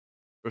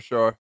 For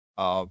sure.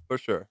 For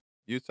sure.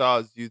 Utah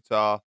is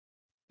Utah.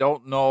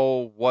 Don't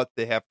know what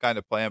they have kind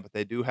of planned, but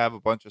they do have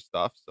a bunch of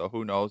stuff. So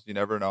who knows? You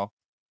never know.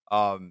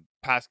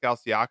 Pascal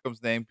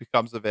Siakam's name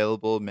becomes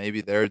available.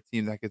 Maybe they're a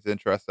team that gets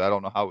interested. I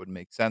don't know how it would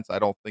make sense. I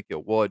don't think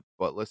it would,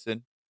 but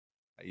listen,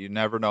 you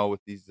never know with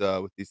these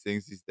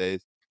things these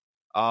days.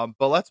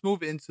 But let's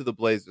move into the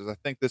Blazers. I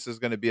think this is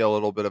going to be a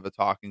little bit of a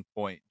talking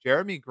point.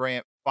 Jeremy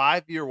Grant,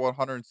 5-year,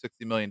 $160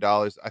 million.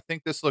 I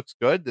think this looks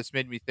good. This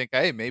made me think,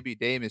 hey, maybe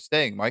Dame is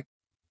staying, Mike.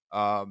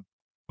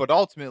 But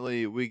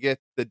ultimately, we get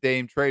the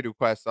Dame trade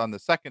request on the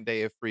second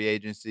day of free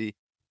agency.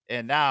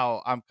 And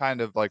now I'm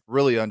kind of like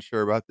really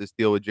unsure about this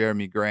deal with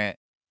Jeremy Grant.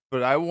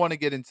 But I want to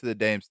get into the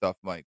Dame stuff,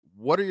 Mike.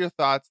 What are your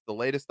thoughts? The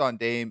latest on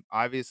Dame?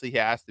 Obviously, he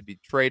has to be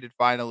traded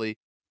finally.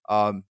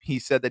 He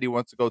said that he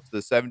wants to go to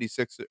the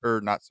 76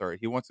 or not, sorry,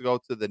 he wants to go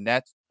to the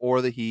Nets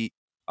or the Heat.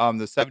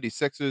 The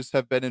 76ers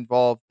have been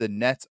involved. The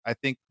Nets, I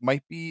think,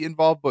 might be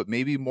involved, but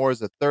maybe more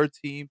as a third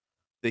team.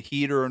 The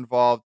Heat are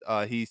involved.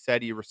 He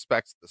said he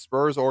respects the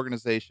Spurs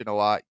organization a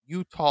lot.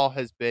 Utah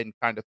has been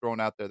kind of thrown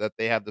out there that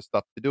they have the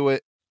stuff to do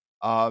it.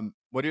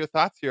 What are your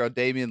thoughts here on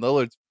Damian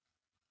Lillard's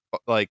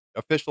like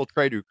official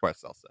trade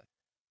request? I'll say.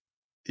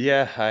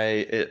 Yeah,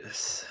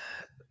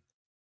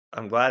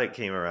 I'm glad it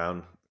came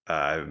around.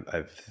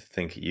 I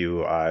think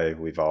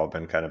we've all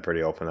been kind of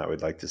pretty open that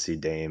we'd like to see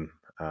Dame,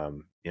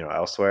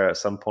 elsewhere at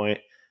some point.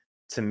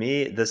 To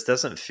me, this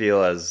doesn't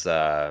feel as,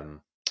 what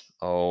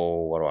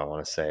do I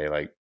want to say?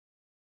 Like,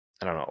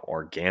 I don't know,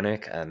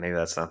 organic. Maybe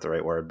that's not the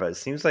right word, but it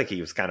seems like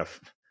he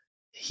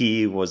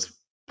was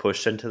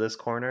pushed into this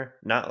corner.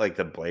 Not like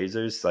the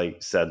Blazers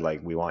said,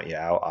 we want you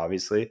out,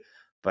 obviously.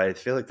 But I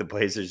feel like the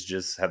Blazers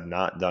just have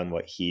not done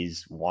what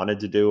he's wanted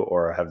to do,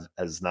 or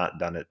has not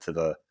done it to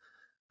the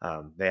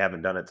they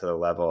haven't done it to the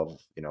level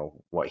of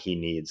what he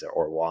needs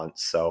or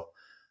wants. So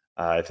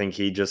I think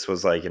he just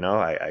was like,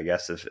 I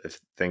guess if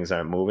things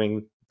aren't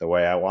moving the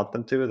way I want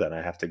them to, then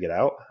I have to get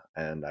out,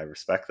 and I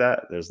respect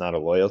that. There's not a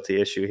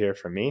loyalty issue here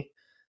for me.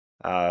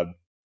 And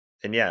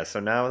yeah, so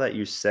now that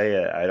you say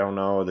it, I don't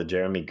know, the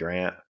Jeremy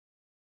Grant,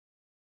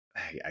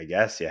 I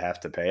guess you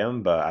have to pay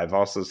him, but I've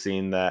also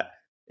seen that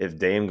if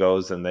Dame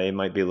goes, then they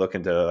might be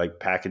looking to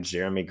package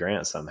Jeremy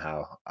Grant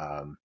somehow.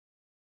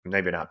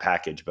 Maybe not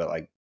package,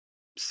 but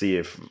see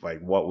if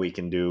what we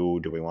can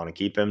do. Do we want to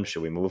keep him?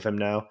 Should we move him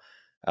now?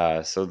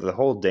 So the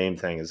whole Dame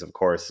thing is, of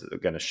course,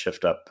 going to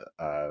shift up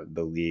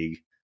the league,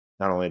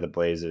 not only the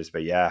Blazers,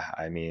 but yeah,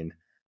 I mean,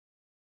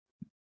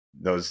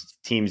 those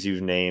teams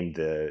you've named,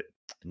 the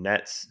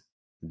Nets,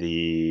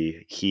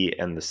 the Heat,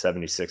 and the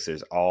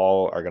 76ers,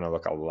 all are going to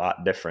look a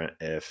lot different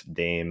if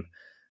Dame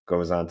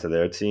goes on to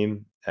their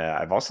team.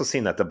 I've also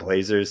seen that the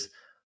Blazers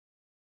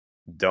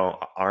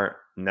aren't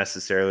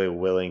necessarily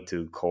willing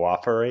to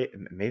cooperate.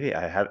 Maybe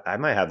I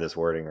might have this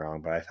wording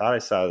wrong, but I thought I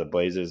saw the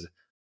Blazers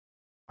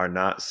are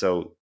not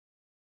so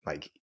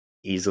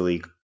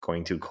easily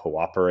going to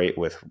cooperate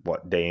with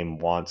what Dame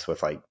wants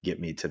with get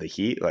me to the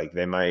Heat.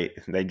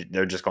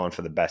 They're just going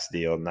for the best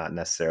deal, not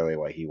necessarily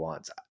what he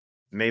wants.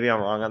 Maybe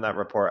I'm wrong on that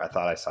report. I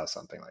thought I saw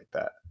something like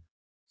that.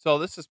 So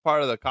this is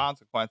part of the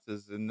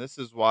consequences, and this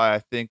is why I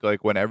think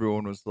when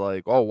everyone was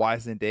like, "Oh, why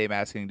isn't Dame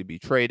asking to be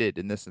traded?"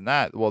 and this and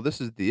that. Well,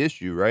 this is the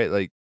issue,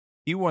 right?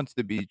 He wants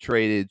to be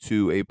traded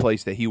to a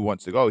place that he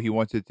wants to go. He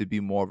wants it to be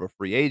more of a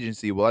free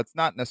agency. Well, that's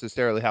not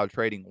necessarily how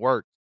trading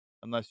works,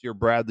 unless you're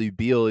Bradley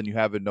Beal and you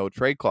have a no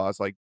trade clause.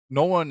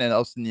 No one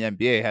else in the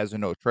NBA has a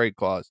no trade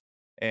clause,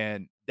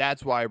 and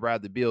that's why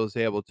Bradley Beal is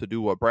able to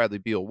do what Bradley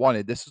Beal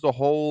wanted. This is a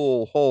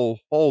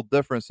whole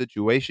different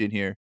situation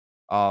here.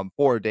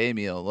 For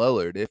Damian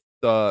Lillard. If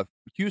the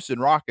Houston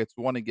Rockets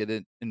want to get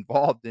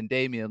involved in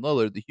Damian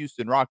Lillard, the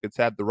Houston Rockets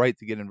have the right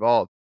to get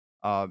involved.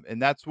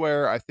 And that's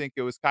where I think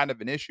it was kind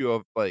of an issue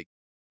of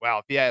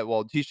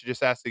he should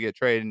just ask to get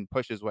traded and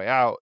push his way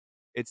out.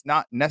 it's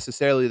not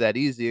necessarily that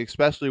easy,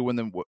 especially when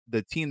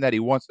the team that he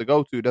wants to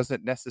go to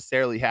doesn't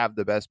necessarily have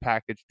the best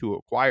package to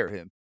acquire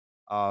him.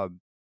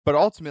 Um, but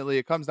ultimately,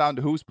 it comes down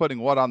to who's putting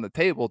what on the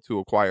table to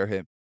acquire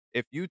him.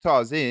 If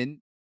Utah's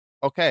in,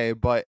 okay,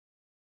 but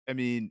I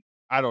mean,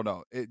 I don't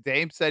know.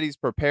 Dame said he's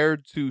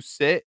prepared to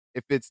sit.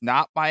 If it's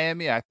not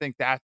Miami, I think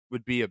that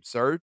would be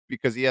absurd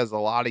because he has a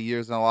lot of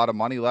years and a lot of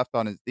money left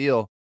on his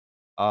deal.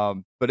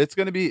 But it's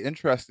going to be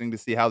interesting to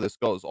see how this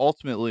goes.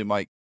 Ultimately,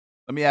 Mike,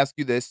 let me ask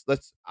you this.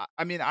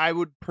 I mean, I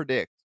would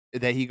predict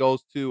that he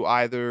goes to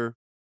either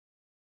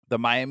the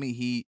Miami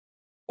Heat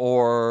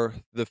or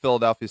the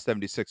Philadelphia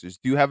 76ers.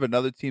 Do you have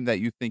another team that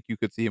you think you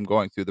could see him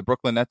going to? The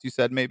Brooklyn Nets, you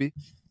said maybe?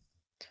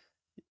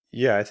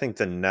 Yeah, I think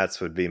the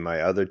Nets would be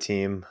my other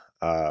team,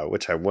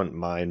 which I wouldn't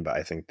mind, but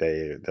I think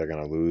they're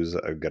going to lose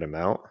a good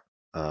amount,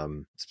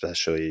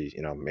 especially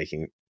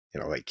making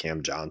like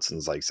Cam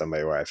Johnson's like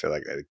somebody where I feel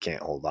like I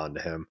can't hold on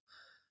to him.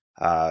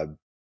 Uh,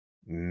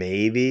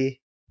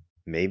 maybe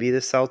the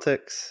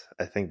Celtics.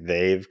 I think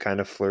they've kind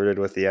of flirted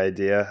with the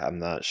idea. I'm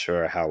not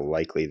sure how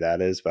likely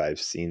that is, but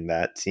I've seen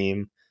that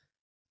team.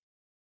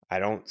 I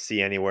don't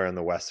see anywhere in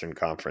the Western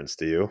Conference.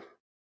 Do you?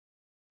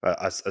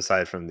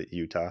 Aside from the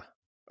Utah.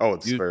 Oh,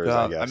 it's Spurs,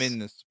 I Utah, I guess. mean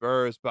the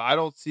Spurs, but I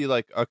don't see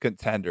like a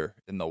contender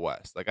in the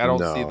West. Like I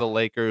don't see No, the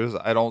Lakers,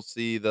 I don't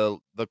see the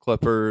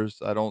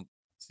Clippers, I don't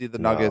see the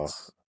no.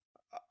 Nuggets.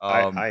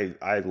 I, Um,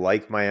 I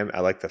like Miami. I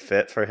like the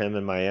fit for him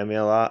in Miami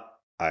a lot.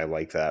 I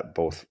like that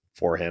both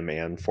for him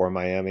and for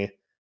Miami.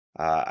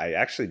 I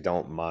actually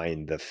don't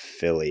mind the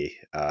Philly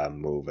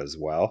move as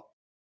well.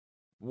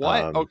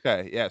 what? Um,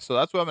 Okay, yeah. So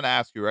that's what I'm going to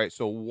ask you, right?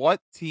 So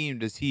what team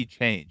does he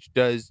change?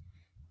 Does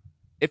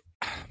if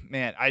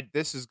man, I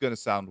this is going to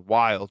sound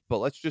wild, but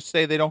let's just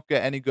say they don't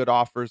get any good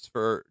offers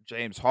for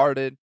James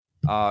Harden,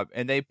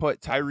 and they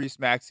put Tyrese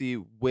Maxey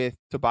with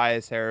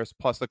Tobias Harris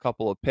plus a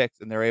couple of picks,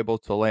 and they're able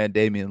to land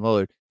Damian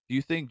Lillard. Do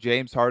you think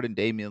James Harden,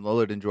 Damian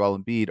Lillard, and Joel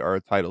Embiid are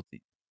a title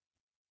team?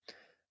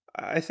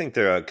 I think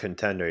they're a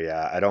contender.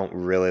 Yeah, I don't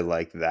really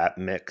like that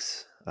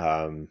mix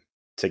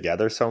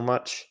together so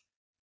much.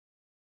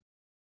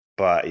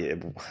 But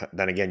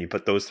then again, you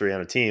put those three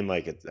on a team,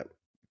 like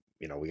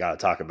we got to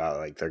talk about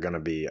like they're going to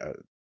be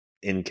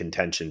in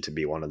contention to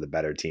be one of the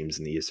better teams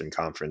in the Eastern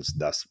Conference,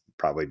 thus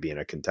probably being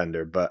a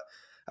contender. But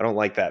I don't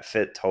like that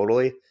fit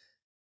totally.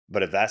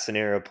 But if that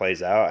scenario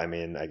plays out, I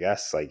mean, I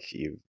guess like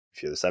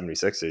if you're the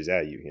 76ers,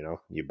 yeah,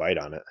 you bite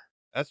on it.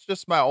 That's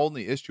just my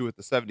only issue with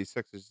the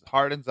 76ers.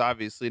 Harden's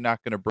obviously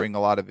not going to bring a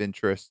lot of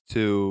interest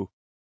to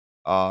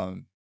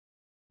um,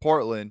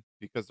 Portland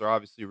because they're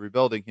obviously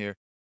rebuilding here.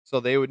 So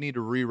they would need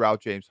to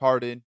reroute James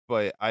Harden,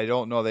 but I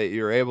don't know that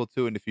you're able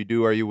to. And if you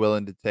do, are you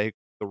willing to take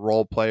the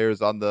role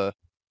players on the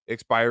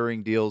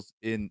expiring deals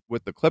in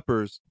with the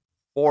Clippers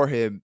for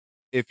him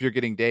if you're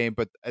getting Dame?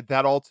 But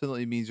that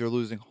ultimately means you're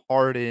losing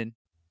Harden,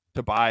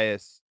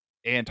 Tobias,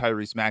 and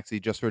Tyrese Maxey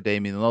just for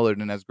Damian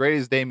Lillard. And as great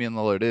as Damian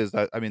Lillard is,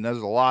 I mean, there's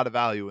a lot of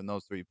value in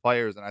those three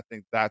players. And I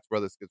think that's where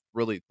this gets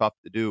really tough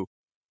to do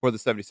for the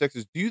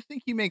 76ers. Do you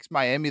think he makes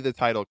Miami the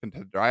title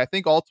contender? I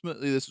think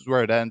ultimately this is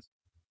where it ends.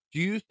 Do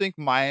you think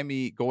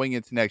Miami going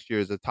into next year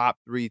is a top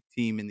 3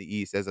 team in the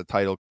East as a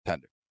title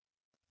contender?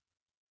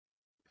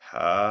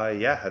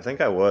 Yeah, I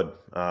think I would,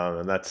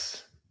 and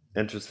that's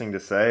interesting to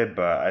say.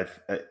 But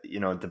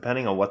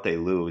depending on what they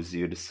lose,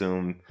 you'd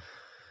assume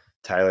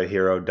Tyler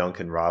Hero,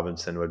 Duncan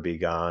Robinson would be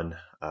gone.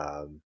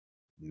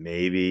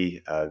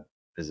 Maybe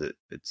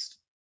it's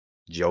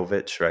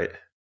Jovic, right?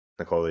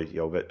 Nikola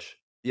Jovic.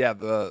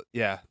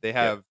 They Yeah,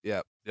 have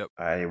yep.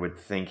 I would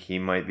think he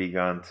might be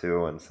gone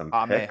too, and some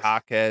Jaime picks.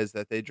 Jaquez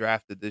that they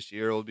drafted this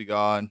year will be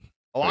gone.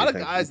 A Oh, you lot of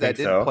think you guys think that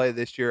didn't so? play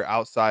this year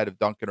outside of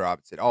Duncan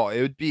Robinson. Oh,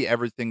 it would be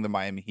everything the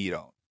Miami Heat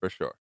own for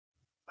sure.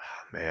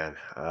 Man,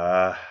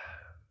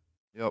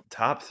 Yep.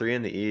 top three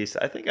in the East.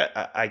 I think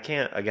I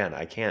can't. Again,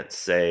 I can't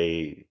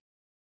say.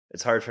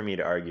 It's hard for me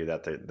to argue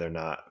that they're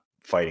not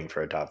fighting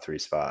for a top three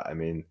spot. I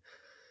mean,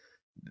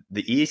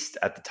 the East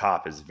at the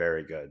top is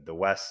very good. The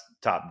West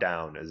top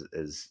down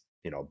is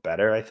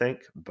better, I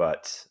think.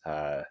 But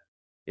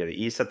yeah,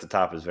 the East at the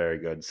top is very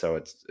good.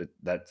 So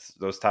that's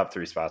those top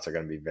three spots are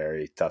going to be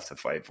very tough to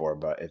fight for.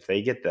 But if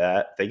they get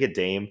that, if they get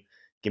Dame,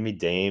 give me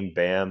Dame,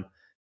 Bam,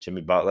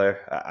 Jimmy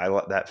Butler. I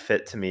that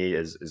fit to me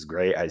is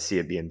great. I see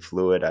it being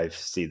fluid. I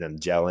see them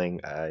gelling.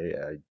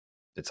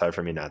 It's hard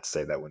for me not to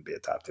say that wouldn't be a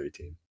top three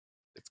team.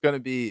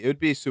 It would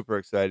be super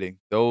exciting.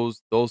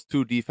 Those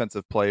two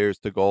defensive players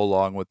to go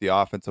along with the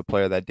offensive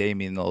player that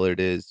Damian Lillard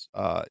is,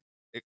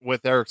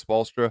 with Eric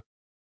Spoelstra.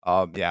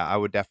 Yeah, I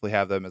would definitely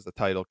have them as a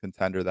title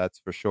contender. That's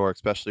for sure,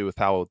 especially with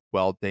how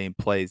well Dame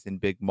plays in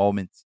big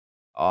moments.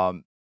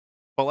 Um,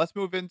 but let's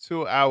move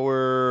into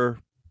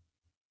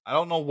I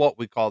don't know what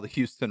we call the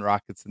Houston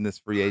Rockets in this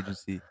free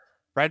agency.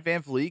 Fred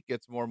VanVleet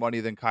gets more money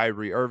than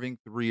Kyrie Irving,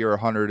 3 or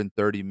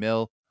 130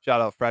 mil.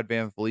 Shout out Fred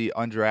VanVleet,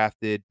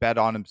 undrafted, bet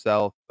on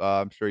himself.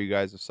 I'm sure you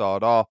guys have saw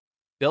it all.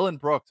 Dylan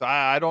Brooks,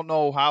 I don't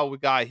know how we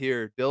got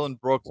here. Dylan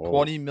Brooks, Whoa.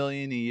 20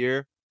 million a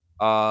year.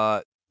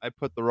 I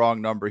put the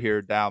wrong number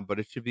here down, but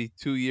it should be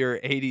 2 year,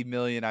 80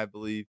 million, I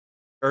believe.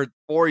 or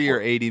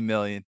 4-year, 80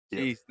 million.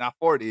 Jeez, not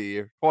 40 a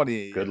year, 20 a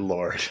year. Good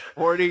Lord.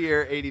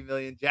 40-year, 80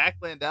 million. Jack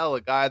Landell,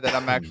 a guy that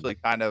I'm actually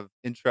kind of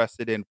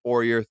interested in,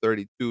 4-year,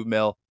 32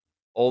 mil.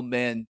 Old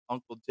man,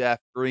 Uncle Jeff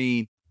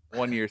Green,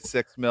 1 year,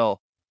 6 mil.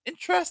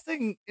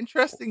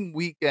 Interesting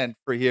weekend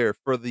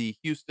for the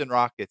Houston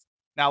Rockets.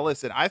 Now,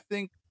 listen, I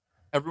think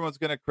everyone's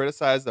going to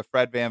criticize the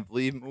Fred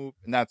VanVleet move,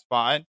 and that's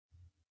fine.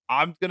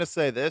 I'm going to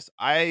say this.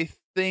 I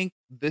think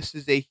this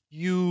is a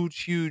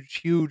huge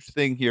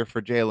thing here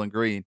for Jalen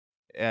Green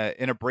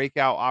in a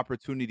breakout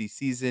opportunity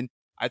season.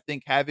 I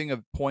think having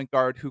a point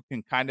guard who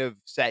can kind of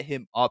set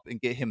him up and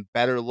get him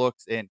better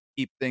looks and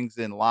keep things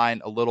in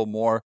line a little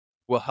more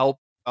will help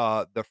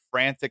the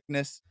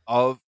franticness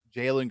of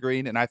Jalen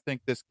Green. And I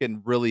think this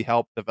can really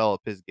help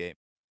develop his game.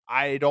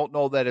 I don't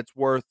know that it's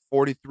worth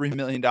 $43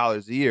 million a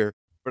year,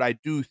 but I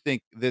do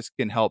think this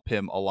can help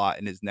him a lot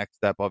in his next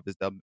step of his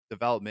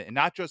development, and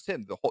not just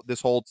him,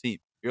 this whole team.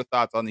 Your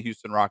thoughts on the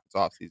Houston Rockets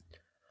offseason?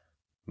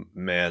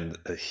 Man,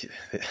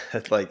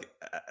 like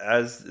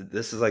as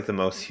this is like the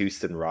most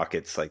Houston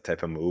Rockets like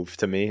type of move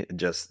to me.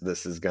 Just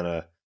this is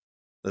gonna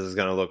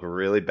look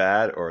really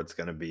bad, or it's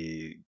gonna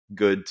be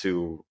good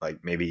to like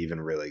maybe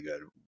even really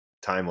good.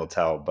 Time will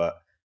tell. But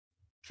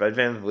Fred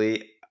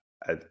VanVleet,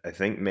 I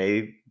think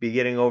may be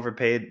getting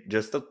overpaid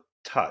just a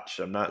touch.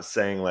 I'm not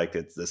saying like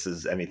this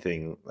is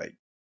anything like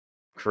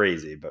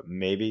crazy, but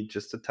maybe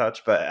just a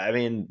touch. But I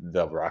mean,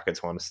 the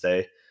Rockets want to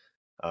stay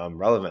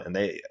relevant,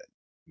 and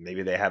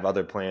maybe they have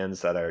other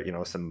plans that are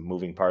some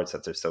moving parts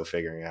that they're still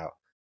figuring out.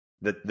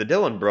 The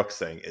Dylan Brooks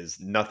thing is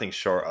nothing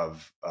short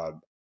of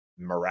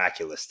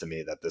miraculous to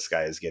me, that this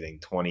guy is getting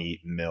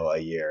 20 mil a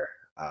year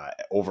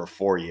over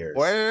 4 years.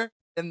 Where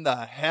in the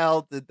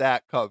hell did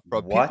that come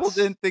from? What? People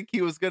didn't think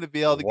he was going to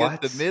be able to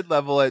get the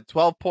mid-level at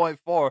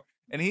 12.4,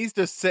 and he's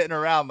just sitting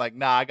around like,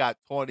 nah, I got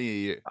 20 a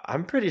year.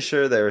 I'm pretty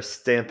sure they were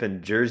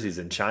stamping jerseys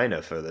in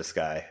China for this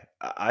guy.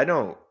 I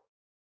don't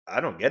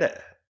get it.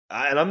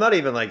 And I'm not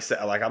even like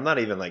I'm not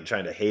even like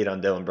trying to hate on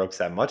Dylan Brooks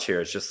that much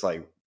here. It's just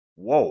like,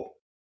 whoa.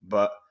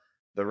 But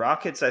the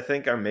Rockets, I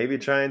think, are maybe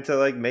trying to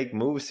like make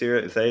moves here.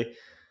 If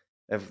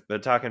they're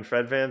talking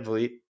Fred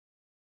VanVleet,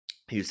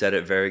 you said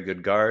it, very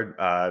good guard.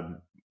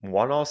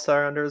 One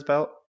All-Star under his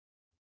belt.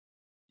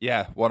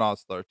 Yeah, one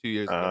All-Star 2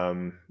 years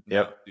ago.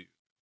 Yep.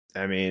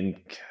 I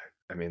mean,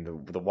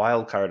 the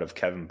wild card of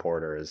Kevin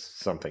Porter is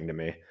something to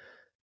me.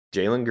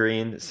 Jalen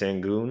Green,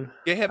 Sengun.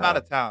 Get him out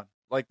of town.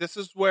 Like, this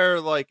is where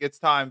like it's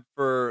time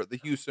for the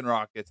Houston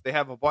Rockets. They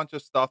have a bunch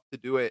of stuff to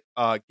do it.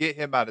 Get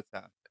him out of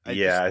town.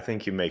 I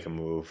think you make a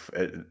move.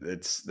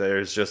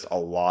 There's just a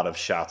lot of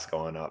shots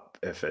going up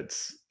if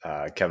it's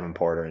Kevin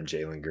Porter and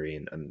Jalen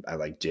Green, and I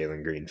like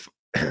Jalen Green,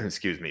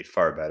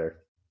 far better.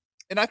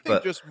 And I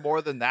think just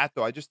more than that,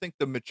 though, I just think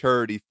the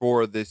maturity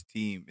for this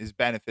team is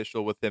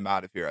beneficial with him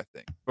out of here, I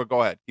think. But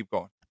go ahead. Keep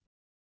going.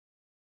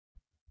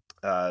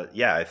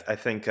 I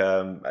think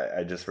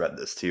I just read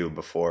this to you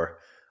before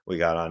we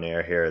got on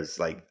air here. Is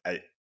like,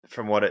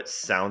 from what it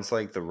sounds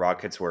like, the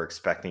Rockets were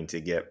expecting to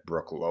get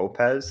Brook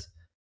Lopez,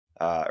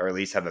 or at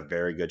least have a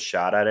very good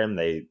shot at him.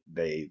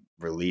 They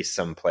released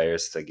some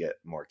players to get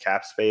more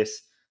cap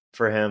space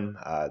for him.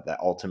 That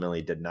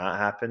ultimately did not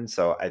happen.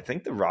 So I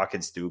think the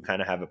Rockets do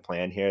kind of have a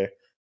plan here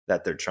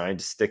that they're trying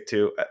to stick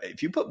to.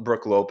 If you put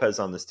Brook Lopez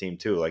on this team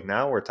too, like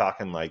now we're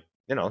talking like,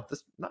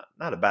 this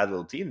not a bad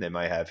little team they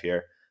might have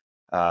here.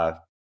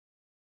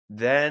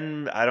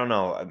 Then I don't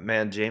know,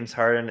 man. James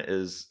Harden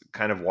is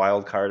kind of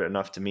wild card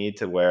enough to me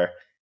to where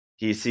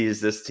he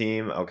sees this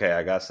team. Okay,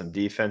 I got some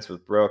defense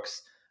with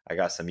Brooks. I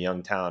got some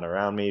young talent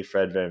around me.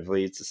 Fred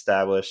VanVleet's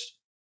established.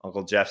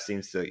 Uncle Jeff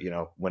seems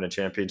to, win a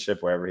championship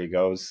wherever he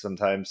goes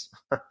sometimes.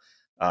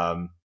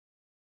 I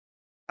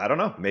don't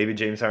know. Maybe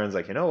James Harden's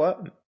like, you know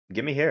what?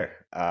 Give me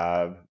here.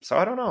 So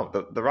I don't know.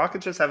 The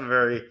Rockets just have a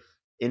very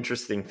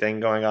interesting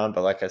thing going on.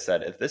 But like I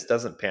said, if this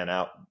doesn't pan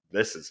out,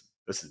 this is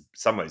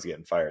somebody's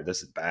getting fired.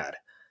 This is bad.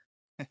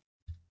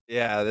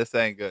 Yeah, this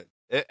ain't good.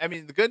 I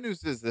mean, the good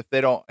news is if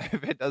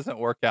it doesn't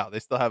work out, they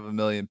still have a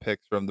million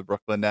picks from the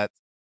Brooklyn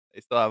Nets.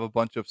 They still have a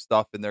bunch of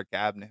stuff in their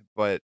cabinet.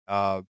 But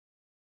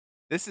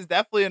this is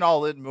definitely an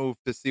all-in move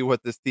to see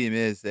what this team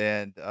is.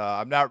 And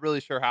I'm not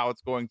really sure how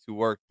it's going to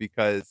work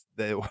because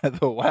the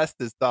West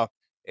is tough.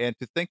 And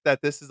to think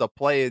that this is a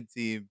play-in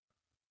team,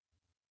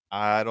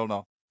 I don't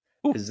know.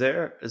 Is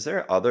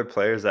there other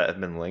players that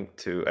have been linked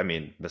to, I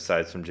mean,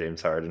 besides from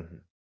James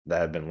Harden, that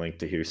have been linked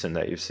to Houston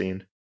that you've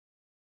seen?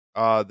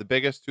 The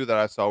biggest two that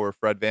I saw were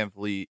Fred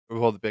VanVleet.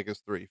 Well, the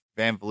biggest three: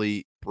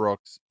 VanVleet,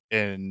 Brooks,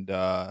 and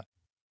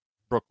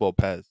Brook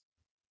Lopez.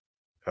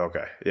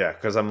 Okay, yeah,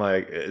 because I'm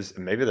like,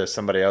 maybe there's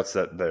somebody else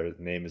that their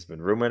name has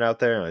been rumored out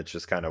there, and it's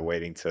just kind of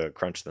waiting to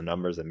crunch the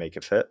numbers and make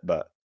it fit.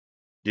 But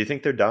do you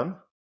think they're done?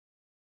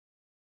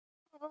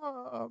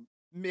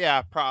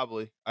 Yeah,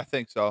 probably. I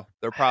think so.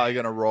 They're probably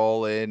going to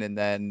roll in, and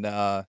then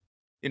I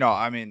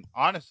mean,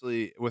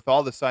 honestly, with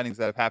all the signings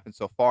that have happened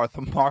so far,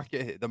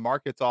 the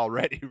market's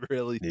already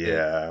really thin.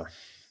 Yeah.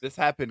 This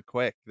happened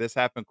quick.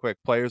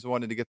 Players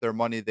wanted to get their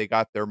money, they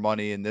got their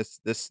money, and this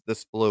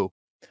flew.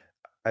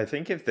 I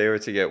think if they were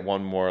to get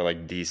one more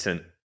like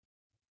decent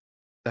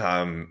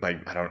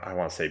Like I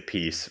want to say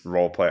piece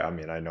role play. I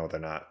mean, I know they're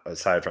not,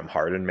 aside from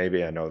Harden,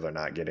 maybe I know they're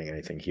not getting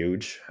anything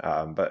huge.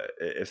 But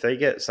if they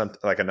get something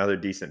like another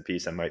decent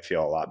piece, I might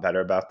feel a lot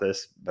better about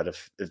this. But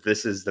if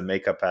this is the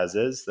makeup as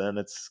is, then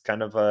it's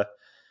kind of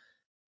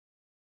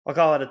I'll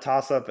call it a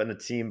toss up and a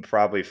team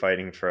probably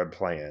fighting for a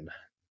play-in.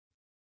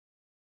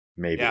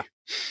 Yeah.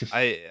 Maybe.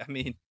 I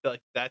mean,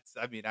 like,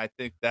 I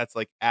think that's,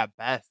 like, at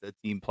best, a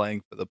team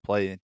playing for the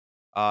play-in.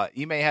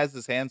 Ime has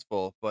his hands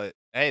full, but,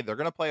 hey, they're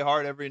gonna play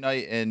hard every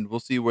night, and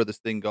we'll see where this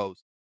thing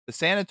goes. The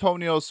San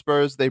Antonio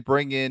Spurs, they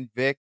bring in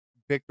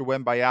Victor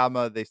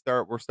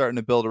Wembanyama, we're starting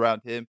to build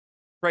around him.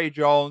 Trey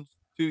Jones,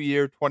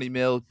 2-year, 20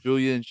 mil.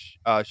 Julian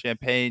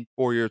Champagne,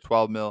 4-year,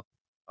 12 mil.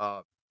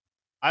 Uh,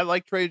 I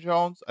like Trey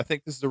Jones. I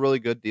think this is a really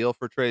good deal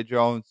for Trey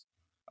Jones.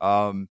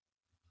 Um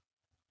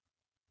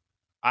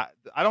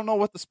I don't know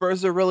what the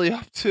Spurs are really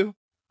up to,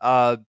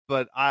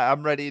 but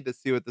I'm ready to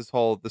see what this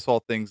whole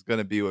thing's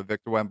gonna be with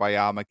Victor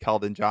Wembanyama,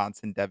 Keldon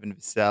Johnson, Devin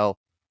Vassell.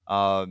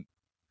 Um,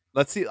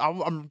 let's see.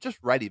 I'm just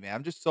ready, man.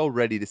 I'm just so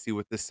ready to see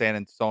what the San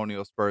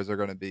Antonio Spurs are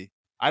gonna be.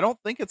 I don't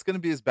think it's gonna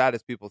be as bad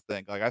as people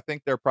think. Like, I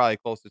think they're probably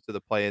closer to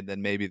the play-in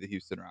than maybe the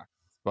Houston Rockets,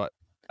 but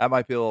that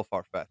might be a little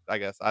far-fetched, I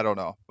guess. I don't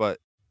know, but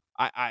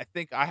I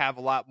think I have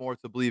a lot more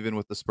to believe in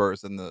with the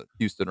Spurs than the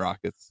Houston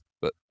Rockets,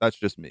 but that's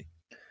just me.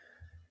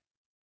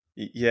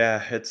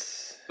 Yeah, The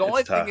it's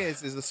only thing tough.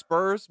 is the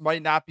Spurs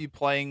might not be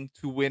playing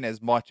to win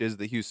as much as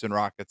the Houston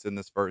Rockets in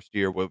this first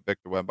year with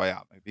Victor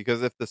Wembanyama.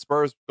 Because if the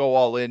Spurs go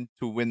all in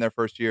to win their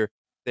first year,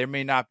 they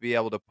may not be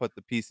able to put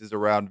the pieces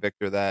around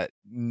Victor that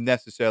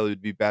necessarily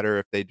would be better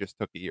if they just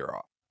took a year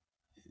off.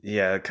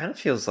 Yeah, it kind of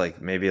feels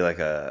like maybe like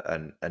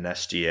an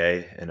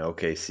SGA, an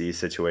OKC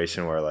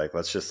situation where like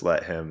let's just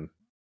let him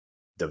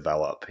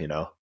develop,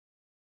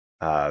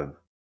 uh,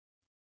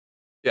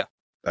 Yeah.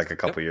 like a Yep.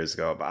 couple years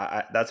ago.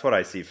 But that's what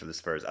I see for the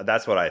Spurs.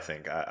 That's what I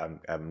think.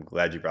 I'm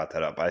glad you brought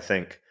that up. I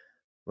think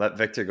let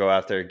Victor go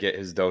out there, get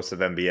his dose of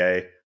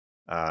NBA,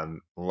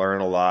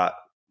 learn a lot,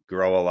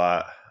 grow a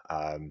lot.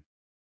 Um,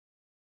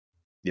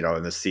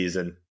 in the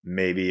season,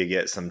 maybe you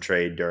get some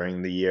trade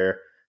during the year.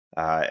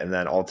 And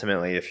then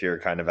ultimately, if you're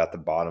kind of at the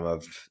bottom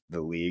of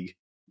the league,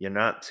 you're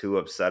not too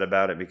upset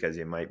about it because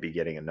you might be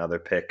getting another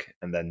pick.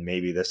 And then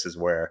maybe this is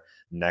where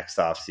next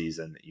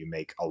offseason you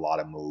make a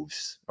lot of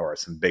moves or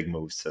some big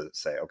moves to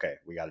say, okay,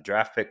 we got a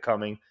draft pick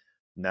coming.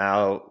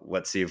 Now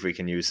let's see if we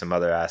can use some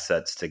other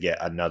assets to get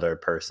another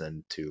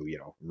person to,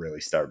 really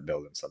start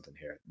building something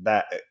here.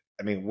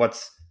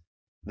 What's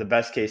the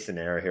best case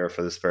scenario here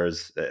for the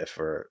Spurs, if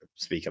we're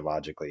speaking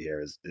logically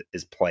here,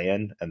 is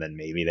playing and then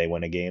maybe they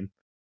win a game.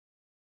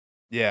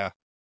 Yeah.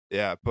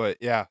 Yeah, but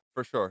yeah,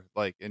 for sure.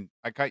 Like, and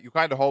you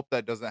kind of hope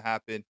that doesn't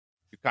happen.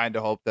 You kind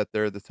of hope that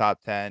they're the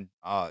top 10.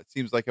 It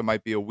seems like it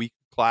might be a weak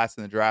class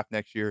in the draft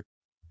next year,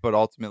 but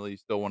ultimately you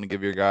still want to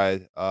give your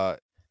guy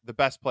the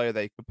best player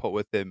that you could put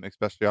with him,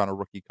 especially on a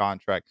rookie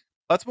contract.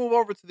 Let's move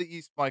over to the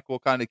East, Mike. We'll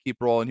kind of keep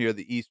rolling here.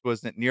 The East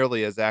wasn't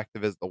nearly as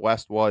active as the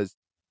West was.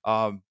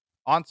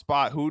 On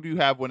spot, who do you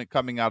have when it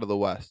coming out of the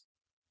West?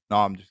 No,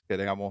 I'm just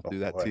kidding. I won't Oh do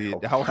that boy, to you.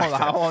 oh I won't, boy, I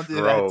that won't do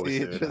that to froze,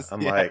 you. dude. Just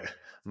I'm yeah.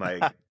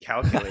 like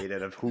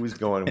calculated of who's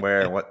going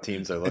where and what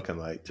teams are looking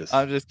like. Just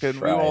I'm just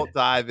kidding. We fried. won't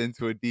dive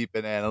into a deep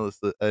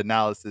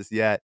analysis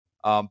yet.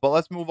 But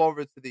let's move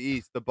over to the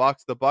East. The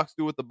Bucks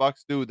do what the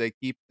Bucks do. They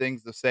keep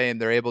things the same.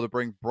 They're able to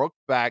bring Brooks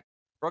back.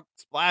 Brooks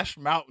Splash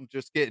Mountain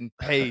just getting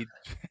paid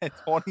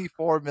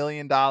 $24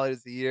 million a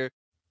year.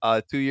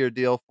 2-year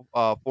deal,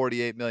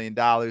 $48 million.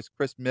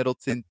 Chris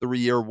Middleton,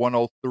 3-year,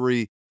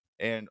 103.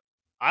 And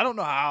I don't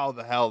know how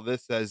the hell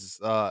this has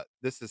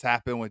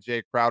happened with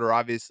Jay Crowder.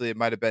 Obviously, it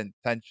might have been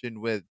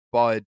tension with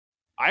Bud.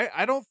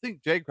 I don't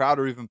think Jay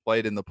Crowder even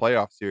played in the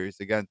playoff series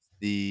against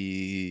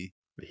The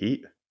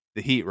Heat.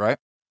 the Heat, right?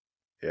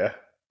 Yeah.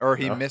 Or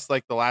he No. missed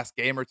like the last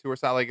game or two or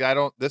something. Like, I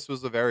don't. This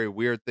was a very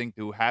weird thing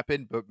to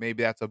happen, but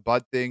maybe that's a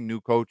Bud thing.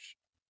 New coach.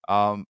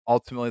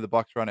 Ultimately, the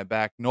Bucks run it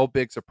back. No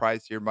big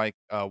surprise here, Mike.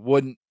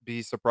 Wouldn't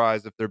be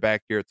surprised if they're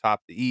back here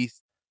atop the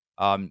East.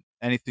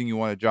 Anything you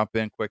want to jump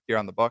in quick here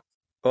on the Bucks?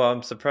 Well,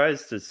 I'm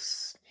surprised to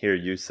hear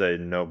you say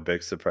no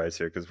big surprise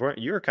here because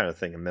you were kind of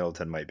thinking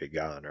Middleton might be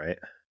gone, right?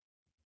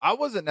 I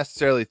wasn't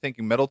necessarily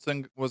thinking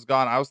Middleton was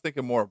gone. I was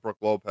thinking more of Brook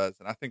Lopez,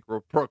 and I think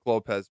Brook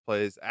Lopez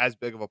plays as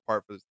big of a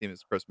part for this team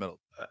as Chris Middleton.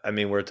 I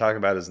mean, we're talking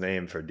about his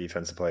name for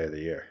Defensive Player of the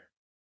Year.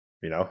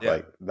 Yeah,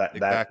 Like that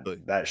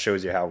exactly. that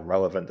shows you how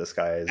relevant this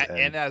guy is.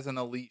 And as an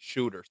elite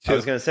shooter I too.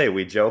 was gonna say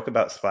we joke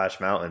about Splash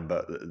Mountain,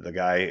 but the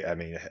guy, I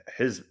mean,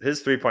 his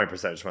 3-point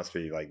percentage must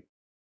be like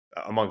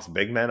amongst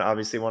big men,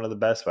 obviously one of the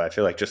best. But I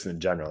feel like just in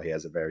general, he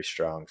has a very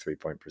strong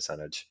 3-point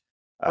percentage.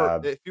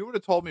 If you would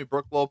have told me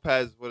Brook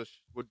Lopez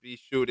would be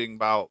shooting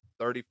about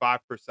 35%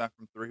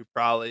 from three,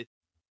 probably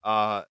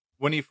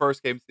when he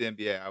first came to the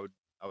NBA, I would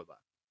laugh.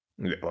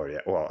 Oh yeah,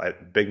 well,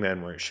 big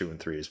men weren't shooting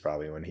threes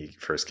probably when he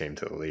first came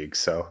to the league.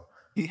 So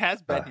He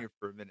has been uh, here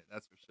for a minute,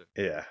 that's for sure.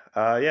 yeah,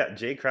 yeah,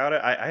 Jay Crowder.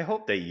 I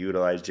hope they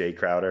utilize Jay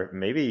Crowder.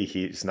 Maybe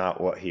he's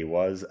not what he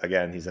was.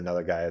 Again, he's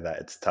another guy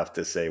that it's tough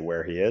to say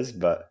where he is,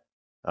 but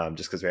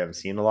just because we haven't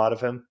seen a lot of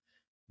him.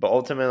 But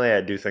ultimately,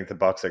 I do think the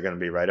Bucks are going to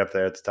be right up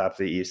there at the top of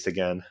the East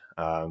again.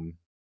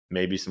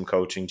 Maybe some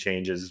coaching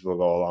changes will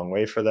go a long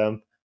way for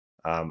them.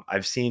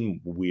 I've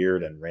seen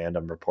weird and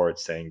random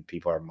reports saying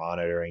people are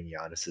monitoring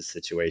Giannis's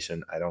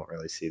situation. I don't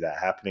really see that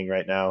happening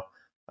right now.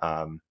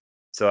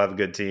 Still have a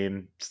good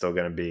team. Still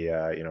going to be,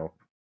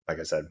 like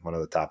I said, one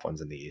of the top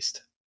ones in the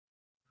East.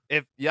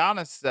 If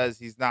Giannis says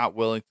he's not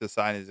willing to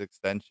sign his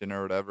extension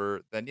or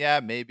whatever, then yeah,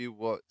 maybe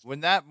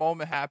when that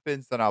moment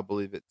happens, then I'll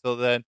believe it. Till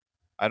then,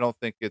 I don't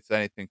think it's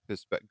anything to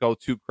go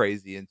too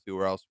crazy into,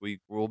 or else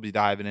we'll be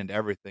diving into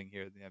everything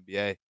here in the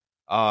NBA.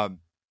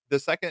 The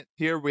second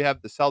tier, we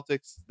have the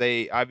Celtics.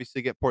 They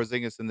obviously get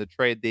Porzingis in the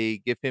trade. They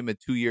give him a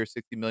 2-year,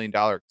 $60 million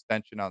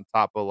extension on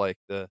top of like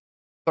the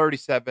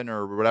 37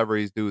 or whatever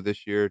he's due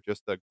this year.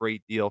 Just a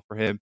great deal for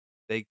him.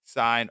 They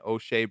sign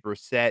O'Shea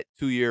Brissett,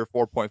 2-year,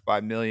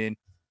 $4.5 million.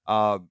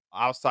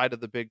 Outside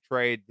of the big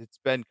trade, it's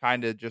been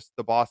kind of just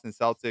the Boston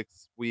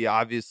Celtics. We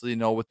obviously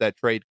know what that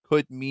trade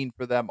could mean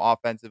for them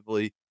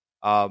offensively.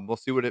 We'll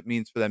see what it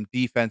means for them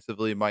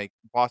defensively. Mike,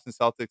 Boston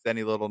Celtics,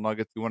 any little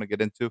nuggets you want to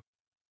get into?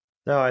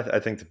 No, I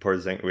think the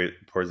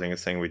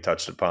Porzingis thing we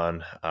touched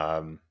upon.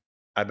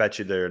 I bet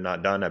you they're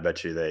not done. I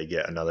bet you they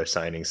get another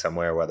signing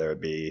somewhere, whether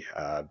it be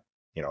a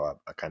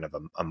kind of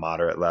a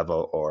moderate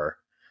level or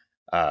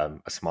a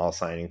small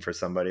signing for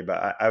somebody.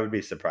 But I would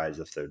be surprised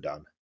if they're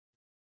done.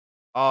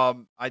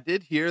 I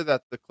did hear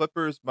that the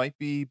Clippers might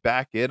be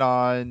back in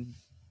on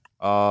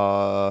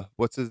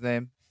what's his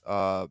name?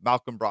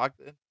 Malcolm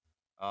Brogdon.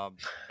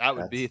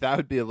 That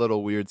would be a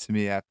little weird to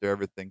me after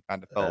everything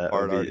kind of fell That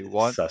apart would already be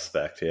once.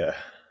 suspect, yeah.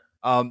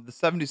 The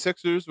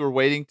 76ers, we're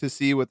waiting to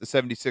see what the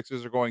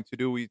 76ers are going to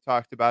do. We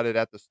talked about it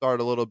at the start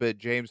a little bit.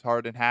 James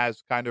Harden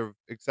has kind of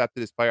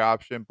accepted his player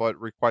option, but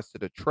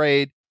requested a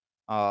trade.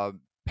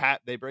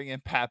 They bring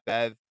in Pat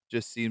Bev,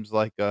 just seems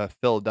like a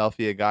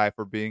Philadelphia guy,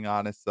 for being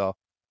honest. So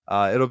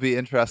it'll be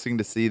interesting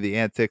to see the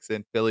antics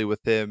in Philly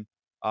with him.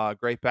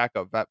 Great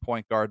backup at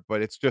point guard,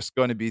 but it's just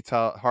going to be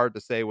hard to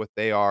say what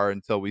they are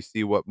until we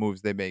see what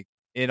moves they make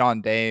in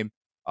on Dame.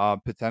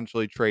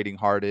 Potentially trading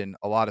Harden.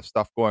 A lot of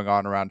stuff going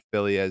on around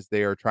Philly as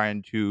they are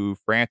trying to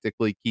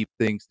frantically keep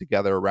things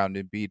together around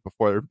Embiid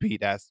before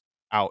Embiid has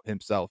out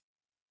himself.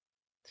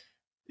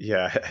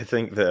 Yeah, I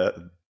think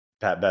the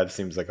Pat Bev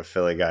seems like a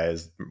Philly guy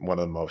is one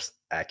of the most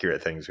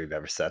accurate things we've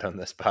ever said on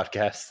this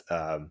podcast.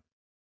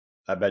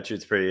 I bet you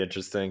it's pretty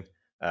interesting.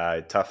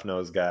 Tough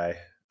nose guy,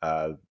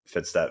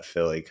 fits that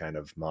Philly kind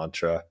of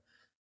mantra.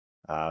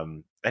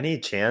 Any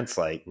chance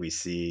like we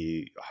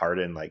see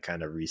Harden like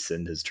kind of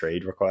rescind his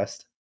trade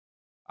request?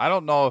 I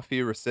don't know if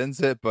he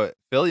rescinds it, but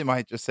Philly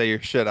might just say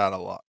you're shit out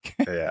of luck.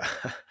 Yeah.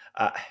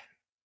 I,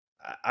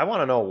 I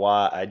want to know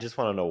why. I just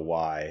want to know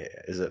why.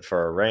 Is it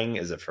for a ring?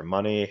 Is it for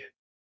money?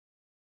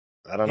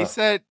 I don't He know.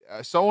 said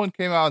someone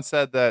came out and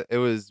said that it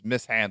was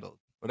mishandled,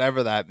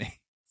 whatever that means.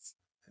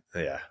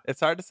 Yeah. It's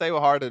hard to say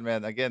with Harden,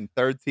 man. Again,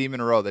 third team in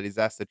a row that he's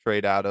asked to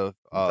trade out of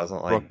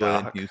Doesn't like Brooklyn, Doc.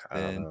 I don't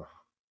Houston. know.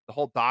 The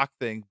whole Doc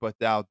thing, but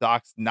now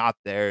Doc's not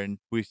there, and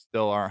we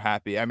still aren't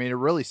happy. I mean, it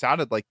really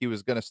sounded like he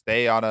was going to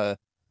stay on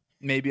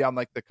maybe on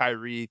like the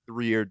Kyrie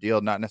 3-year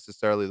deal, not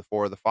necessarily the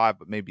 4 or the 5,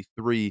 but maybe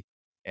 3,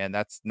 and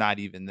that's not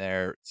even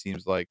there. It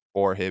seems like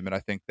for him, and I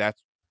think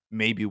that's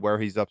maybe where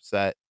he's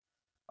upset.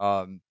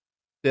 Um,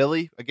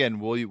 Philly, again,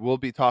 we'll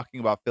be talking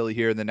about Philly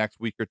here in the next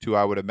week or two,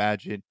 I would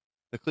imagine.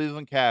 The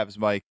Cleveland Cavs,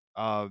 Mike,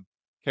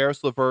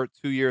 Karis LeVert,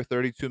 2-year,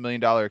 $32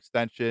 million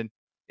extension.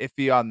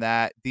 Iffy on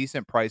that.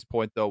 Decent price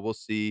point, though. We'll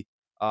see.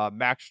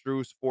 Max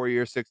Strus,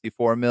 4-year,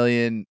 $64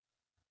 million.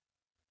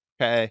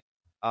 Okay.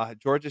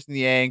 Georges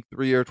Niang,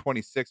 3-year,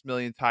 $26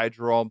 million. Ty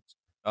Jerome,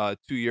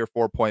 2-year,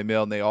 $4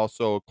 million. And they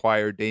also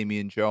acquired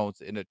Damian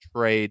Jones in a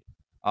trade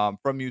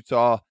from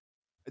Utah.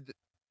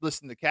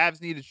 Listen, the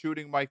Cavs needed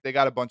shooting, Mike. They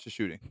got a bunch of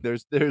shooting.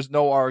 There's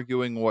no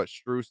arguing what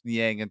Strus,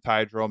 Niang, and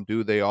Ty Jerome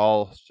do. They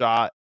all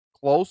shot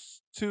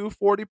close to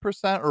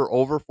 40% or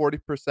over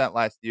 40%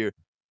 last year.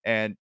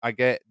 And I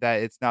get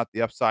that it's not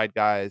the upside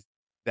guys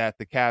that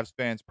the Cavs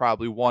fans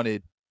probably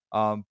wanted,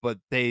 but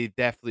they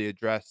definitely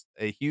addressed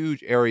a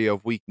huge area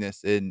of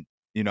weakness. In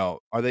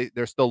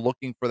they're still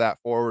looking for that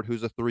forward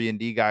who's a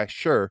 3-and-D guy,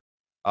 sure,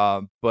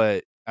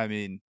 but I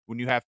mean, when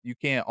you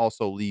can't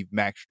also leave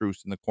Max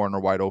Strus in the corner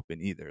wide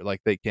open either,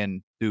 like they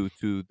can do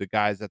to the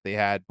guys that they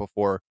had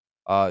before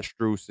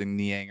Strus and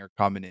Niang are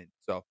coming in.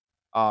 So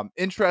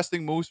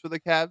interesting moves for the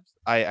Cavs.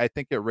 I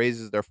think it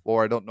raises their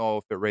floor. I don't know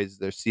if it raises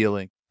their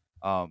ceiling.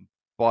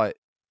 But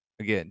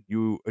again,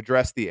 you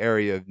address the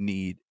area of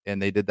need,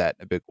 and they did that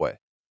in a big way.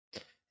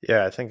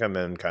 Yeah, I think I'm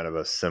in kind of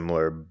a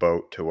similar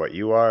boat to what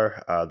you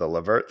are. The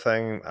LeVert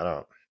thing,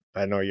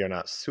 I know you're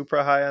not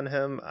super high on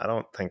him. I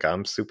don't think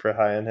I'm super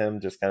high on him.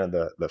 Just kind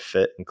of the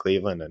fit in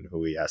Cleveland and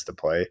who he has to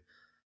play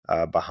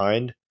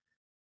behind.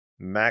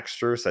 Max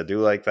Strus, I do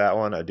like that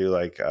one. I do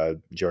like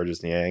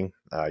Georges Niang.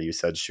 You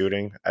said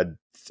shooting.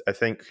 I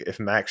think if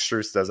Max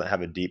Strus doesn't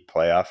have a deep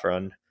playoff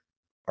run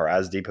or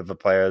as deep of a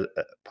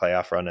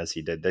playoff run as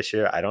he did this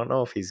year, I don't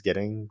know if he's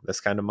getting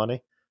this kind of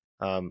money.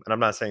 And I'm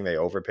not saying they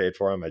overpaid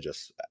for him.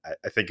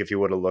 I think if you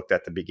would have looked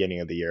at the beginning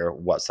of the year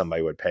what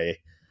somebody would pay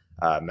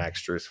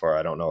Max Strus for.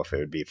 I don't know if it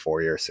would be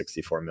 4 years,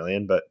 64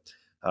 million, but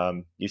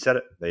you said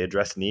it. They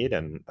address need,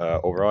 and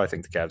overall, I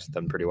think the Cavs have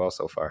done pretty well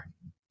so far.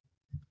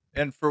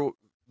 And for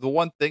the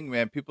one thing,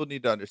 man, people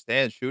need to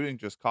understand shooting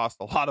just costs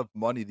a lot of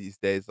money these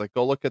days. Like,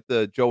 go look at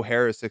the Joe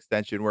Harris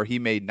extension where he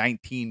made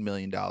 $19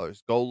 million.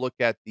 Go look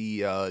at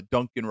the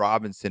Duncan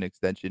Robinson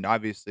extension.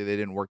 Obviously, they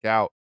didn't work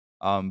out,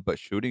 but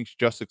shooting's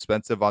just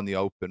expensive on the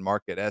open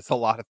market, as a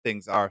lot of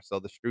things are. So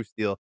the Strus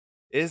deal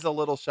is a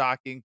little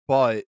shocking,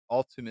 but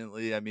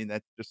ultimately, I mean,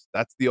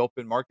 that's the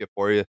open market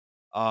for you.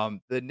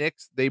 The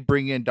Knicks, they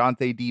bring in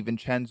Dante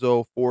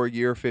DiVincenzo,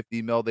 4-year,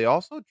 50 mil. They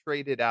also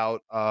traded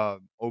out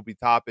Obi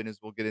Toppin, as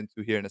we'll get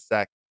into here in a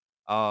sec.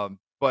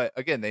 But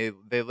again,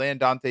 they land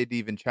Dante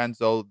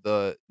DiVincenzo.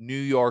 The New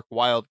York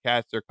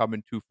Wildcats are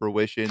coming to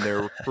fruition.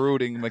 They're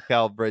recruiting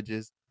Mikal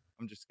Bridges.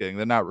 I'm just kidding.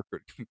 They're not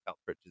recruiting Mikal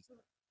Bridges.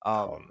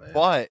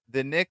 But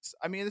the Knicks,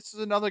 I mean, this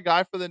is another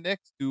guy for the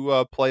Knicks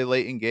to play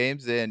late in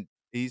games, and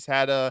he's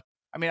had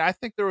I mean, I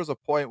think there was a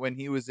point when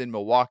he was in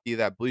Milwaukee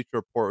that Bleacher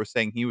Report was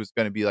saying he was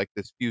going to be like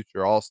this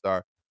future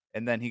all-star,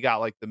 and then he got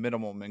like the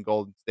minimum in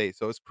Golden State.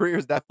 So his career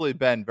has definitely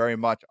been very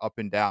much up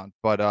and down,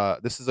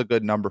 but this is a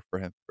good number for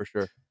him for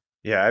sure.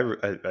 Yeah,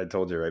 I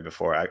told you right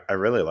before. I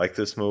really like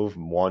this move.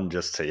 One,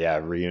 just to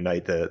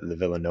reunite the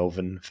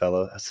Villanovan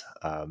fellas,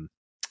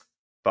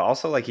 but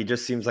also like he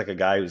just seems like a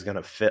guy who's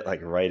gonna fit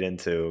like right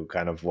into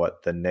kind of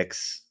what the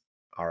Knicks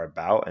are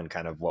about and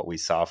kind of what we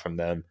saw from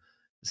them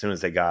as soon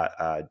as they got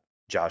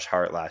Josh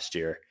Hart last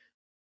year.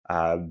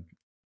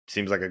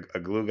 Seems like a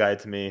glue guy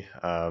to me.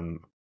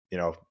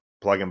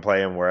 Plug and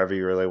play him wherever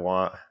you really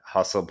want.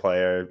 Hustle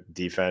player,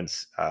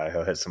 defense.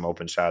 He'll hit some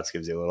open shots,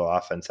 gives you a little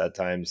offense at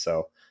times.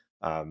 So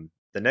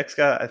the Knicks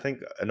got, I think,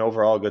 an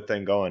overall good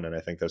thing going, and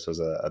I think this was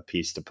a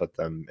piece to put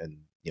them in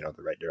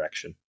the right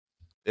direction.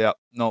 Yeah,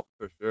 no,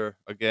 for sure.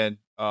 Again,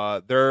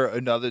 they're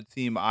another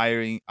team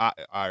eyeing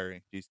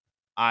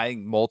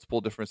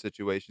multiple different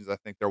situations. I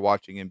think they're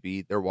watching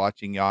Embiid, they're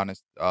watching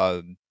Giannis.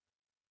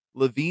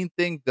 LaVine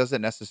thing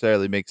doesn't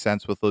necessarily make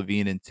sense with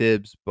LaVine and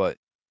Tibbs, but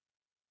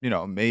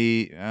no,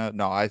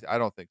 I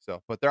don't think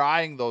so. But they're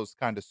eyeing those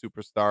kind of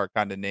superstar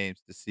kind of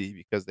names to see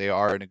because they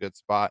are in a good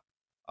spot,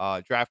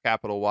 draft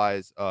capital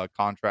wise,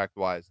 contract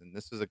wise, and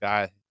this is a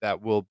guy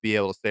that will be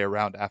able to stay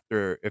around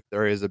after if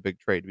there is a big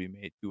trade to be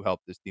made to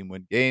help this team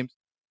win games.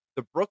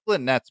 The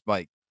Brooklyn Nets,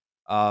 Mike.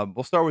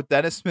 We'll start with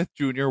Dennis Smith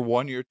Jr.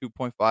 1 year,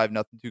 2.5,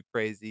 nothing too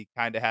crazy.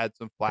 Kind of had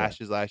some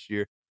flashes last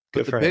year,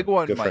 but the big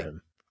one, Mike.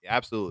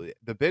 Absolutely.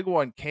 The big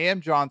one, Cam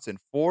Johnson,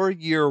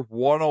 4-year,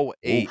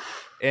 108.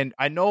 Oof. And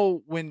I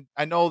know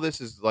this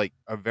is like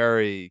a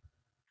very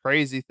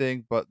crazy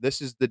thing, but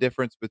this is the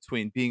difference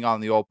between being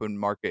on the open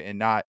market and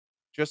not.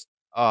 Just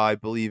I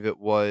believe it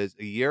was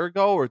a year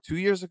ago or 2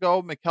 years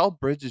ago, Mikal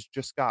Bridges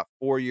just got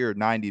 4-year,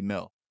 90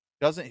 mil.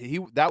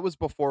 That was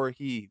before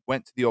he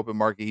went to the open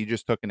market. He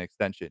just took an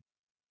extension.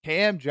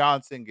 Cam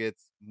Johnson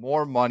gets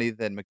more money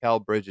than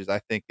Mikal Bridges,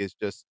 I think, is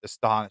just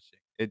astonishing.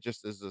 It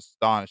just is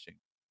astonishing.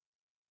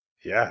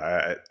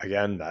 Yeah,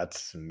 again,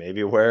 that's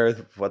maybe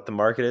what the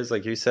market is,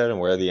 like you said, and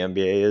where the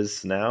NBA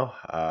is now.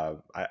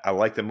 I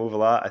like the move a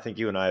lot. I think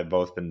you and I have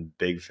both been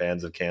big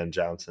fans of Cam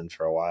Johnson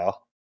for a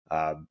while.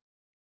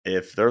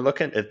 If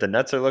the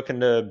Nets are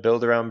looking to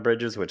build around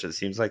Bridges, which it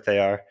seems like they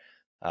are,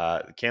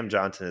 Cam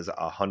Johnson is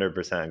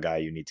 100% a guy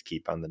you need to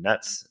keep on the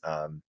Nets.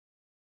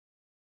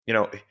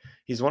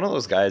 He's one of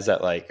those guys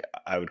that like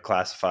I would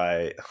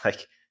classify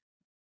like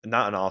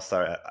not an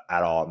all-star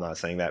at all. I'm not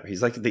saying that.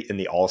 He's like in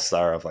the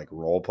all-star of like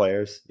role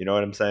players. You know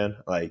what I'm saying?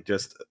 Like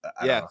just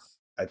yes,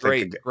 I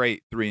think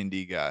great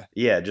 3-and-D guy.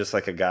 Yeah, just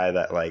like a guy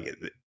that like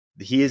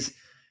he's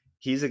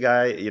a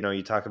guy.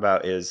 You talk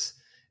about is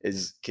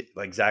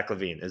like Zach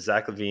LaVine. Is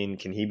Zach LaVine?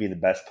 Can he be the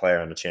best player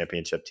on a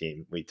championship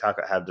team? We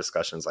have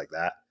discussions like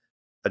that.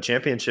 A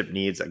championship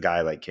needs a guy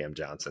like Cam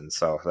Johnson.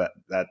 So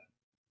that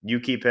you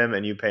keep him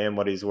and you pay him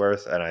what he's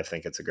worth, and I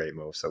think it's a great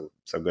move. So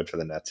good for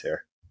the Nets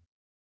here.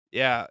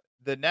 Yeah.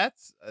 The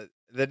Nets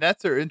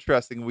are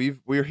interesting.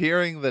 We're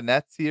hearing the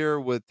Nets here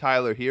with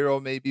Tyler Hero.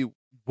 Maybe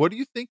what do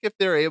you think if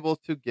they're able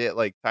to get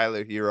like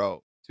Tyler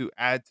Hero to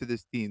add to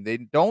this team? They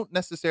don't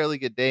necessarily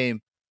get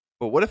Dame,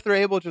 but what if they're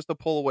able just to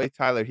pull away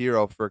Tyler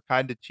Hero for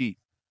kind of cheap?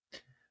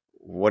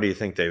 What do you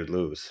think they would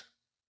lose?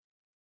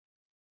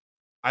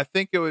 I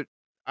think it would.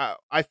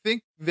 I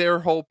think they're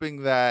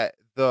hoping that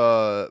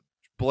the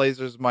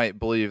Blazers might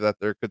believe that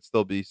there could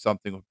still be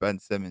something with Ben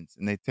Simmons,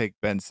 and they take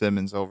Ben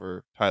Simmons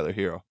over Tyler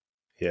Hero.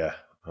 Yeah.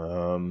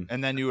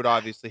 And then you would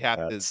obviously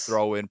have to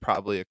throw in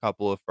probably a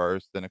couple of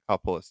firsts and a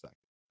couple of seconds.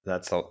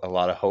 That's a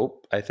lot of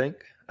hope, I think.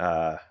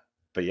 But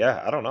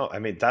yeah, I don't know. I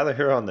mean, Tyler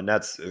Hero on the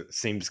Nets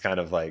seems kind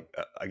of like,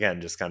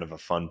 again, just kind of a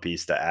fun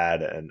piece to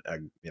add. And,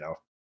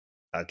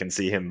 I can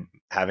see him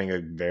having a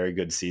very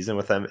good season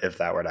with them if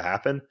that were to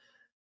happen.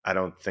 I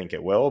don't think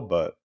it will,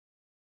 but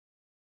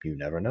you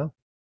never know.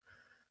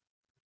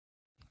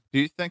 Do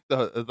you think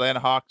the Atlanta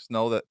Hawks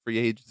know that free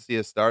agency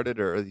has started,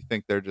 or do you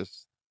think they're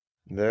just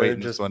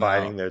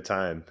biding their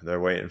time? They're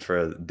waiting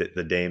for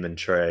the Dame and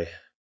Trey.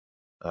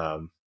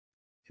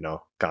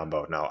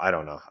 combo. No, I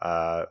don't know.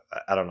 I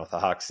don't know. The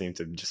Hawks seem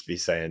to just be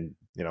saying,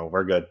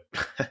 we're good.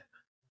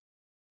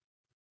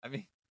 I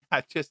mean,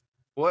 I just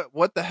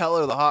what the hell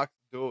are the Hawks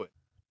doing?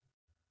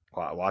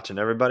 Watching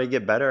everybody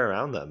get better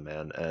around them,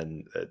 man,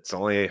 and it's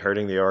only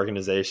hurting the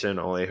organization,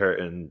 only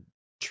hurting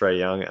Trae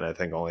Young, and I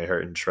think only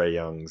hurting Trae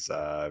Young's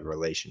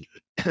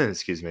relationship.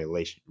 Excuse me,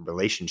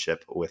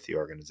 relationship with the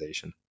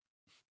organization.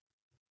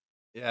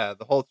 Yeah,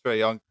 the whole Trae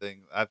Young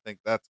thing, I think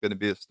that's going to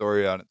be a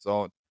story on its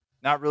own.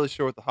 Not really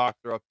sure what the Hawks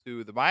are up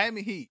to. The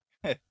Miami Heat.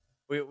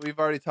 We've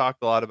already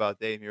talked a lot about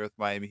Dame here with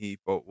Miami Heat,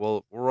 but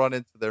we'll run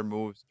into their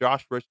moves.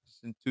 Josh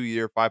Richardson,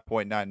 2-year,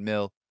 5.9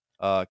 mil.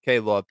 K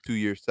Love,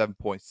 2-year,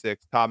 7.6.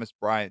 Thomas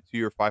Bryant,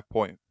 2-year,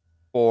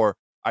 5.4.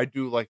 I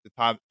do like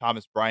the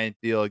Thomas Bryant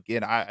deal.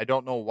 Again, I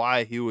don't know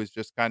why he was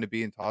just kind of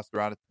being tossed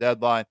around at the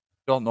deadline.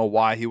 Don't know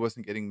why he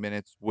wasn't getting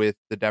minutes with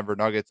the Denver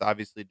Nuggets.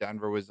 Obviously,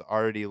 Denver was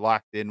already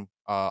locked in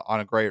on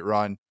a great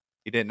run.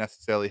 He didn't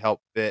necessarily help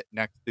fit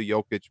next to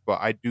Jokic, but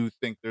I do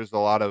think there's a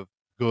lot of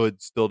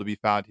good still to be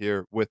found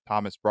here with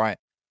Thomas Bryant.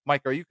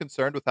 Mike, are you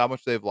concerned with how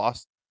much they've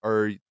lost,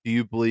 or do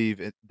you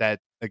believe that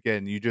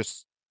again?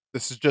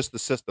 This is just the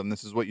system.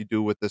 This is what you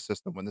do with the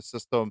system. When the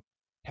system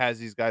has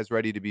these guys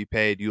ready to be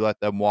paid, you let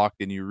them walk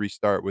and you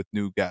restart with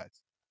new guys.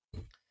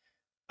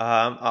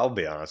 I'll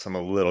be honest. I'm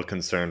a little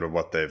concerned with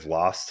what they've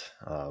lost.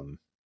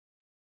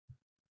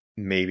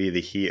 Maybe the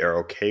Heat are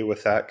okay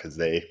with that because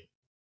they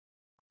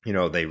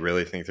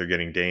really think they're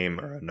getting Dame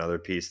or another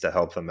piece to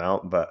help them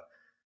out. But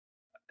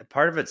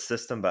part of it's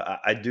system. But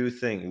I do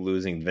think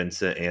losing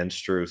Vincent and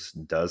Strus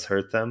does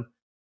hurt them.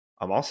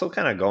 I'm also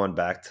kind of going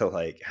back to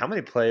like how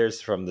many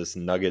players from this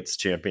Nuggets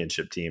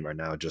championship team are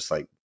now just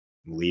like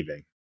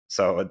leaving.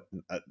 So,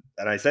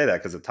 and I say that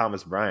because of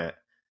Thomas Bryant.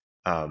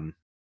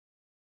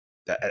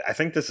 I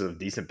think this is a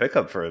decent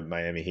pickup for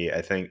Miami Heat.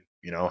 I think,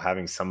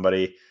 having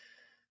somebody,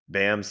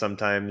 Bam,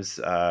 sometimes,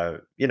 I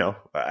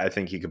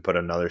think you could put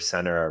another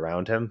center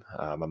around him.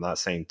 I'm not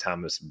saying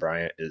Thomas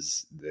Bryant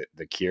is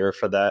the cure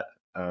for that,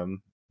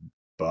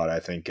 but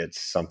I think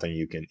it's something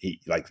he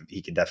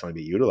can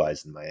definitely be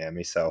utilized in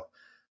Miami. So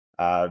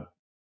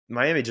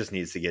Miami just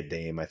needs to get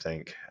Dame, I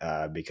think,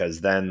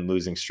 because then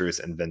losing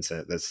Strus and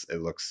Vincent,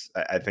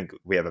 I think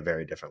we have a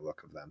very different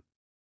look of them.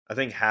 I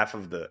think half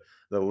of the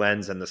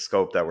lens and the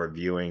scope that we're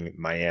viewing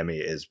Miami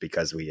is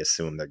because we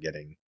assume they're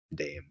getting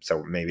Dame.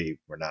 So maybe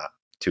we're not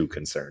too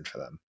concerned for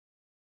them.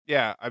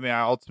 Yeah, I mean,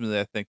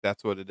 I think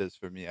that's what it is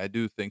for me. I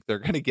do think they're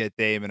going to get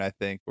Dame, and I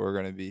think we're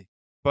going to be.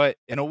 But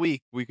in a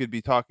week, we could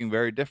be talking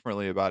very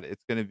differently about it.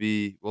 It's going to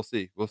be. We'll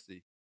see. We'll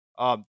see.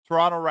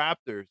 Toronto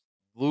Raptors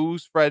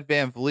lose Fred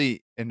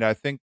VanVleet, and I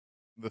think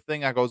the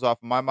thing that goes off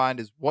in my mind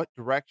is what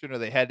direction are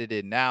they headed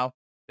in now?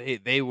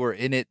 They were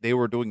in it. They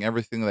were doing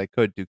everything they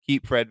could to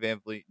keep Fred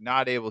VanVleet.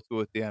 Not able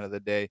to at the end of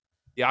the day.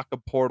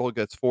 Jakob Portal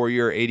gets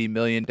 4-year, $80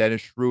 million. Dennis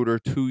Schroeder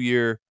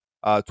 2-year,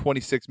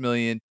 $26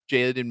 million.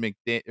 Jalen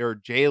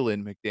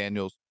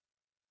McDaniels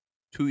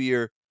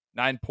 2-year,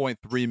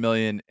 $9.3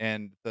 million.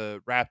 And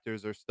the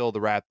Raptors are still the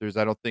Raptors.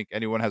 I don't think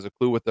anyone has a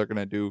clue what they're going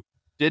to do.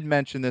 Did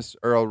mention this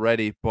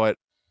already, but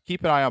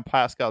keep an eye on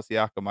Pascal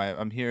Siakam.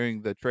 I'm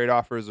hearing the trade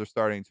offers are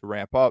starting to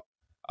ramp up.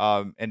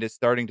 And it's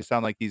starting to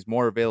sound like he's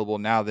more available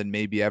now than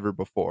maybe ever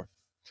before.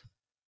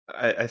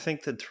 I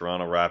think the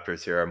Toronto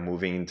Raptors here are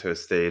moving into a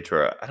stage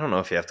where I don't know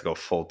if you have to go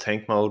full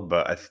tank mode,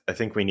 but I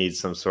think we need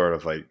some sort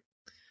of like,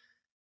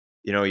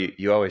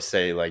 you always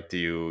say like, do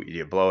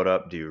you blow it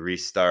up? Do you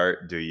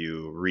restart? Do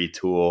you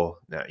retool?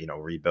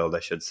 Rebuild,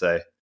 I should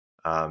say.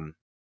 I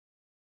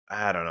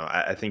don't know.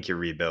 I think you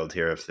rebuild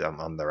here if I'm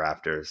on the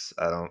Raptors.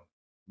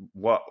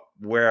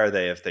 Where are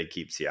they if they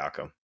keep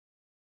Siakam?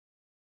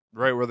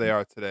 Right where they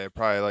are today,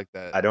 probably like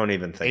that. I don't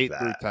even think 8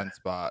 through 10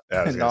 spot.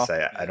 I was gonna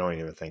say I don't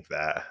even think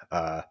that.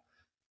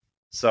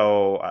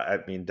 So I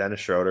mean, Dennis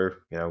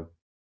Schroeder,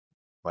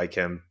 like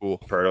him. Cool.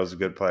 Pirtle's a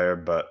good player,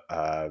 but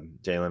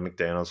Jalen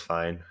McDaniel's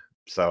fine.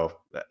 So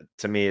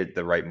to me,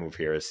 the right move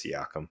here is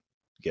Siakam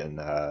getting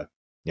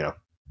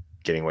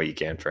what you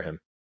can for him.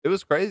 It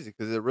was crazy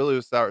because it really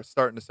was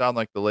starting to sound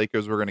like the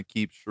Lakers were going to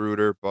keep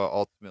Schroeder, but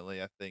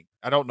ultimately,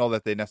 I don't know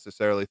that they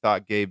necessarily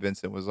thought Gabe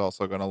Vincent was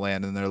also going to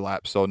land in their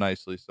lap so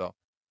nicely. So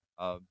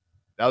that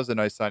was a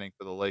nice signing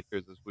for the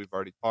Lakers, as we've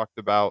already talked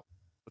about.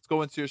 Let's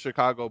go into your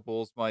Chicago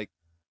Bulls, Mike.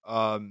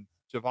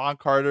 Javon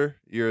Carter,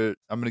 you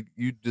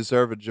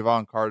deserve a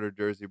Javon Carter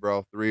jersey,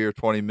 bro. 3-year,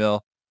 $20 million.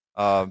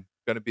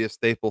 Going to be a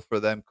staple for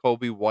them.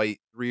 Kobe White,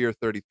 3-year,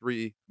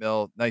 $33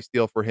 million. Nice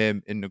deal for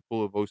him. And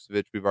Nikola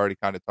Vucevic, we've already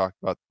kind of talked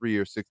about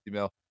 3-year, $60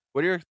 million.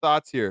 What are your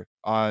thoughts here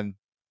on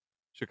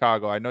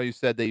Chicago? I know you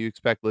said that you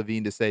expect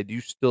LaVine to stay. Do you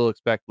still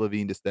expect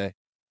LaVine to stay?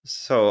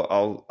 So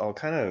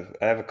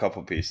I have a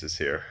couple pieces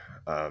here.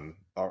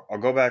 I'll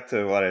go back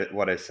to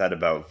what I said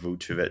about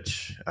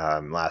Vucevic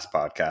last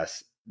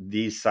podcast.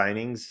 These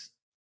signings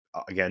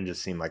again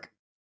just seem like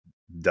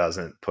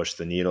doesn't push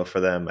the needle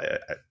for them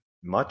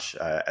much.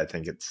 I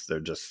think they're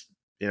just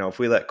if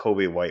we let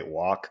Kobe White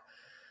walk,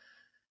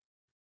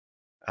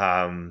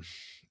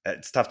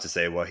 it's tough to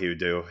say what he would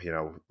do.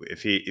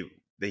 If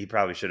he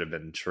probably should have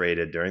been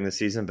traded during the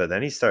season, but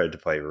then he started to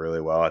play really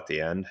well at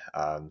the end.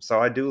 So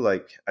I do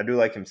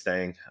like him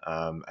staying.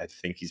 I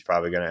think he's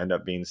probably going to end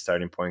up being the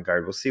starting point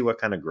guard. We'll see what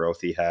kind of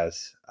growth he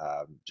has.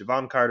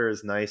 Javon Carter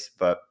is nice,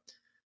 but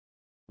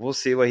we'll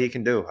see what he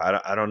can do.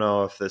 I don't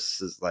know if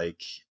this is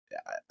like,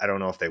 I don't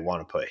know if they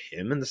want to put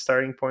him in the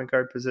starting point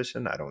guard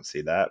position. I don't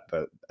see that.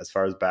 But as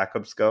far as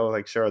backups go,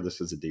 like, sure, this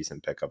was a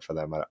decent pickup for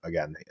them.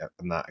 Again,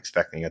 I'm not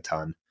expecting a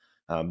ton.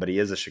 But he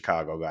is a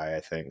Chicago guy,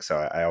 I think. So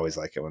I always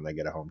like it when they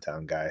get a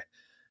hometown guy.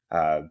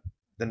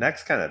 The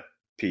next kind of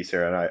piece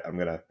here, and I'm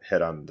going to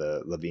hit on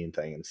the LaVine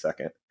thing in a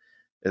second,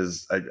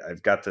 is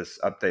I've got this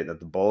update that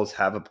the Bulls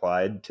have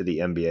applied to the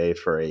NBA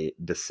for a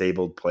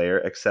disabled player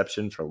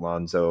exception for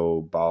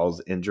Lonzo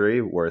Ball's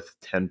injury worth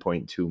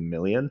 $10.2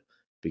 million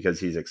because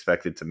he's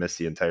expected to miss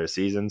the entire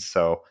season.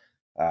 So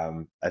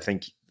I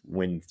think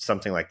when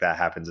something like that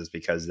happens is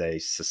because they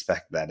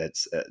suspect that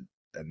it's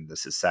and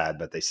this is sad,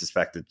 but they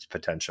suspect it's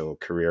potential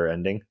career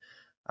ending.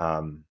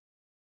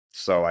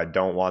 So I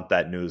don't want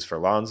that news for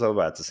Lonzo,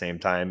 but at the same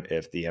time,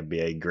 if the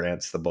NBA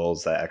grants the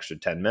Bulls that extra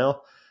 10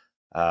 mil,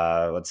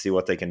 let's see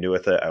what they can do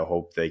with it. I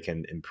hope they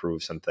can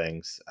improve some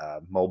things.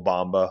 Mo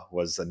Bamba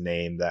was a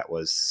name that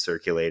was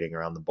circulating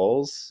around the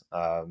Bulls.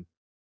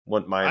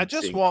 Wouldn't mind. I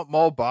just want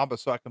Mo Bamba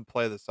so I can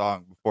play the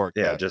song before.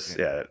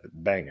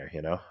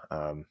 Banger.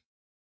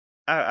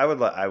 I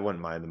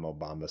wouldn't mind the Mo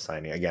Bamba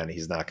signing. Again,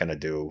 he's not going to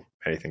do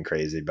anything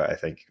crazy, but I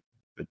think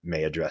it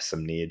may address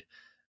some need.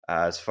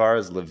 As far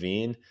as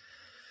LaVine,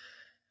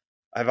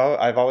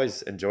 I've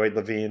always enjoyed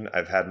LaVine.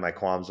 I've had my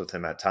qualms with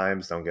him at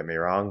times. Don't get me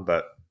wrong,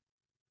 but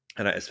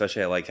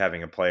especially I like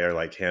having a player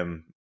like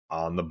him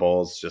on the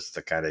Bulls just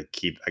to kind of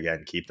keep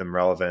them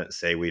relevant.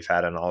 Say we've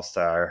had an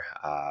all-star,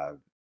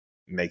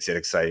 makes it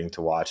exciting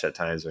to watch at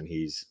times when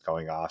he's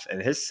going off.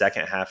 And his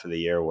second half of the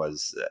year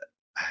was,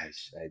 I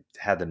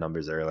had the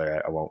numbers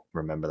earlier. I won't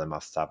remember them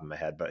off the top of my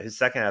head, but his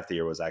second half of the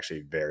year was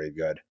actually very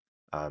good.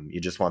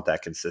 You just want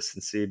that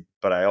consistency.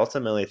 But I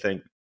ultimately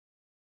think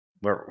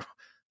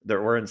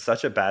we're in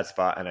such a bad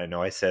spot. And I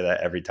know I say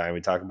that every time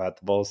we talk about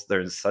the Bulls,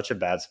 they're in such a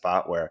bad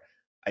spot where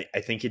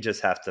I think you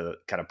just have to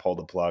kind of pull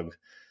the plug,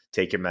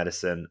 take your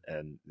medicine,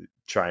 and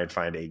try and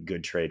find a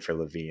good trade for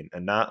LaVine,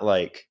 and not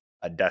like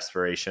a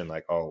desperation,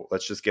 like, oh,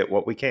 let's just get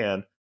what we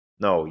can.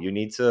 No, you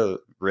need to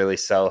really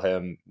sell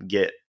him,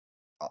 get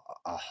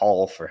a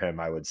haul for him,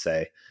 I would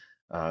say,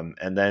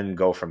 and then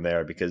go from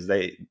there, because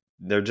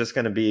they're just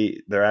going to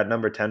be, they're at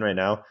number 10 right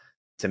now.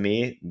 To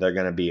me, they're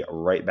going to be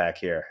right back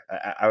here.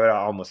 I would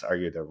almost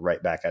argue they're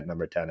right back at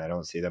number 10. I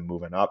don't see them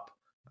moving up.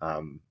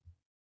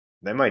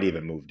 They might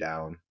even move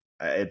down.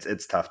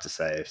 It's tough to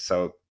say.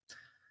 So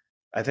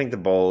I think the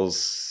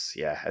Bulls,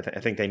 I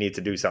think they need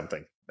to do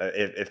something.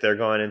 If they're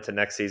going into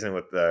next season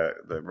with the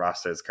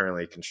roster that's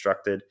currently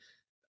constructed,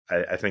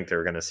 I think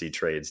they're going to see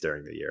trades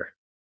during the year.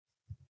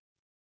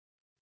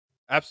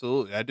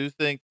 Absolutely. I do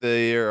think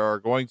they are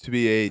going to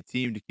be a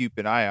team to keep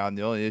an eye on.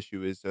 The only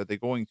issue is, are they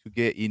going to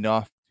get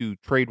enough to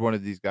trade one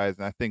of these guys?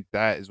 And I think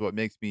that is what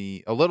makes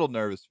me a little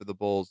nervous for the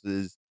Bulls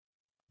is,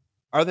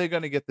 are they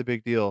going to get the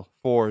big deal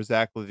for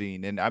Zach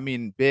LaVine? And I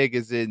mean, big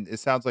as in, it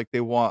sounds like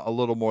they want a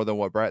little more than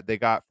what they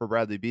got for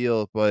Bradley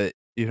Beal, but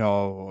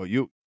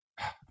you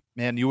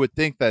would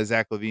think that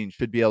Zach LaVine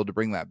should be able to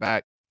bring that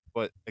back.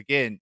 But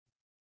again,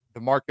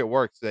 the market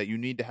works that you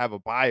need to have a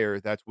buyer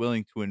that's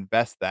willing to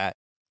invest that.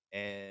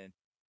 And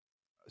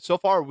so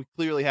far, we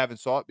clearly haven't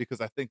saw it, because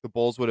I think the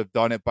Bulls would have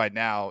done it by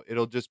now.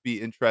 It'll just be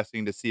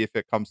interesting to see if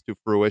it comes to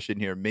fruition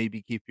here.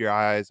 Maybe keep your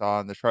eyes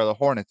on the Charlotte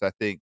Hornets. I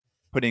think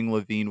putting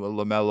LaVine with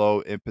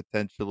LaMelo and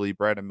potentially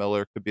Brandon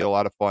Miller could be a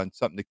lot of fun,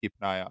 something to keep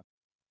an eye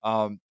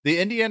on. The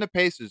Indiana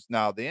Pacers,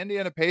 I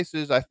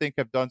think,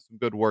 have done some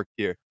good work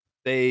here.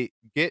 They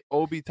get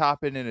Obi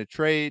Toppin in a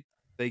trade.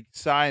 They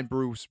sign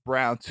Bruce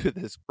Brown to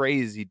this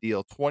crazy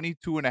deal,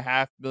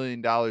 $22.5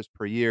 million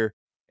per year,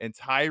 and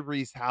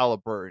Tyrese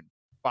Halliburton,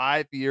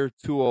 5-year,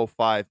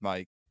 205,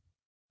 Mike.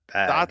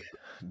 Bag.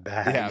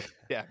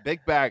 Yeah,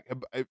 big bag.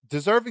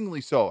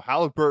 Deservingly so.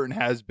 Halliburton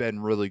has been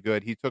really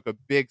good. He took a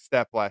big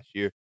step last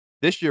year.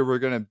 This year, we're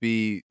going to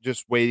be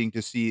just waiting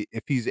to see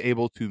if he's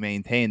able to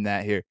maintain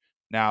that here.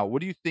 Now, what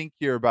do you think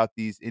here about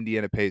these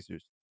Indiana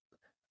Pacers?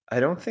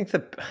 I think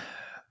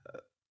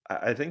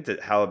that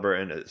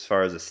Halliburton, as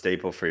far as a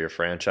staple for your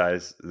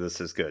franchise, this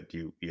is good.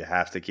 You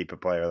have to keep a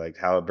player like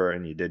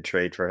Halliburton. You did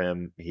trade for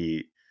him.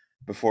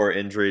 Before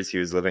injuries, he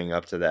was living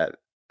up to that,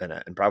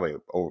 and probably,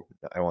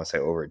 I won't say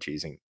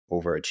overachieving,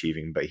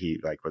 but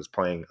he was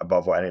playing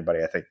above what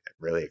anybody, I think,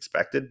 really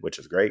expected, which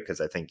is great,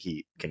 because I think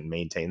he can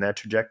maintain that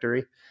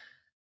trajectory.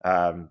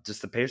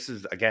 Just the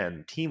Pacers,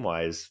 again, team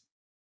wise,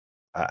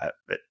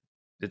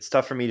 it's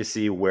tough for me to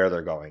see where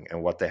they're going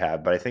and what they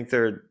have, but I think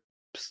they're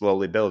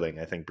slowly building.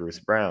 I think Bruce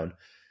Brown,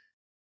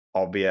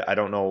 albeit I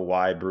don't know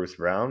why Bruce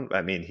Brown.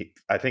 I mean,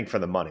 I think for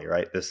the money,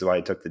 right? This is why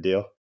he took the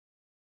deal.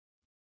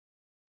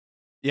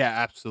 Yeah,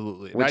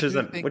 absolutely. Which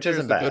isn't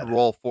bad.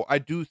 I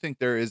do think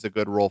there is a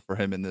good role for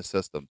him in this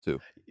system too.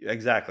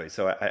 Exactly.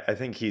 So I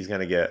think he's going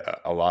to get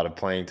a lot of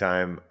playing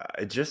time.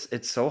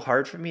 It's so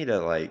hard for me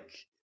to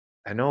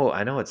I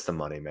know it's the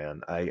money,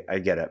 man. I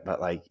get it, but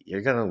like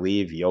you're gonna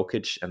leave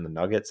Jokic and the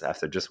Nuggets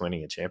after just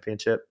winning a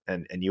championship,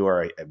 and you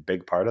are a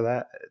big part of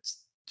that.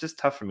 It's just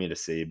tough for me to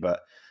see,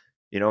 but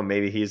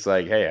maybe he's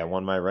like, hey, I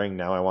won my ring,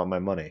 now I want my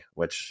money,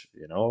 which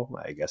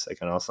I guess I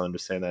can also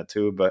understand that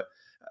too. But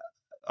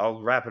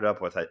I'll wrap it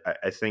up with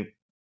I think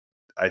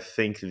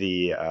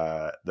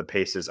the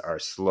Pacers are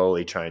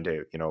slowly trying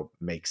to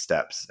make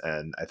steps,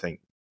 and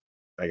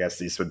I guess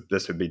this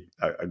would be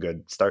a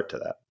good start to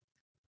that.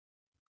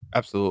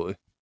 Absolutely.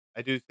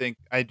 I do think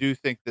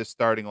this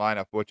starting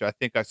lineup, which I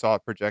think I saw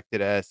it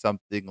projected as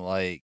something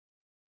like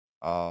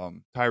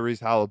Tyrese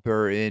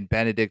Halliburton,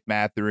 Benedict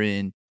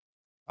Mathurin,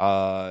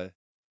 uh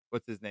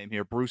what's his name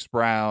here? Bruce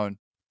Brown,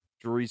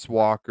 Jerice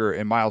Walker,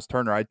 and Miles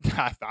Turner.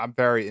 I'm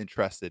very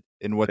interested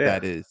in what Yeah,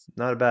 that is.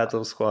 not a bad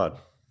little squad.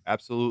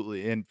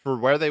 Absolutely. And for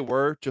where they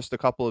were just a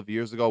couple of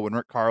years ago when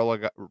Rick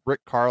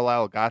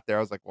Carlisle got there,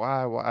 I was like,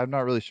 wow, I'm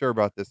not really sure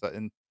about this.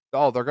 And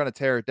they're going to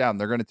tear it down.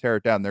 They're going to tear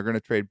it down. They're going to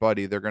trade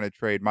Buddy. They're going to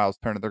trade Miles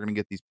Turner. They're going to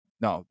get these.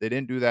 No, they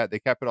didn't do that. They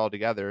kept it all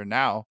together. And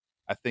now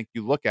I think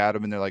you look at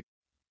them and they're like,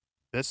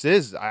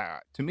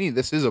 to me,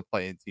 this is a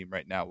playing team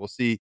right now. We'll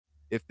see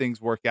if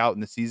things work out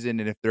in the season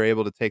and if they're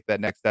able to take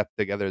that next step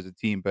together as a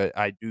team. But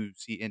I do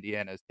see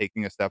Indiana as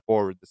taking a step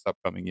forward this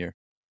upcoming year.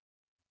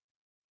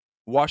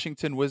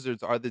 Washington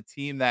Wizards are the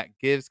team that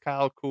gives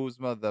Kyle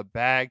Kuzma the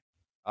bag.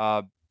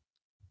 Uh,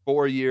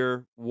 4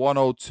 year,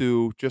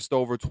 102, just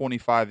over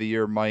 25 a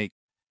year, Mike.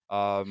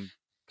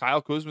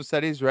 Kyle Kuzma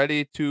said he's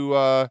ready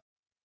to,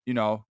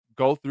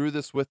 go through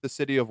this with the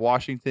city of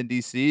Washington,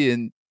 D.C.,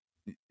 and,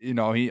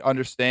 he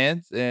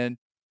understands. And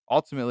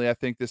ultimately, I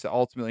think this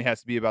ultimately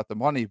has to be about the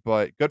money,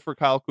 but good for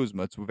Kyle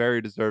Kuzma. It's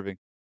very deserving.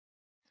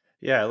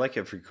 Yeah, I like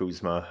it for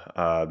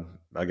Kuzma.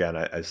 Again,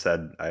 I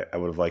said I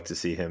would have liked to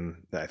see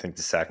him. I think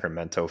the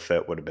Sacramento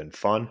fit would have been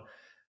fun,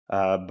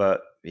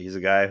 but he's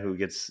a guy who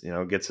gets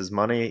his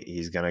money.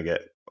 He's gonna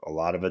get a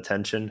lot of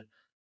attention.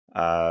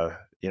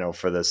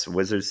 For this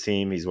Wizards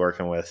team, he's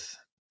working with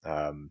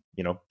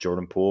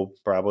Jordan Poole.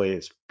 Probably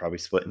is probably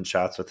splitting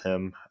shots with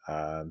him.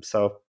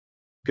 So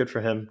good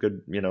for him.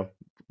 Good,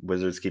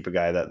 Wizards keep a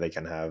guy that they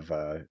can have.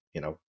 A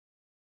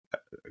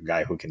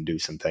guy who can do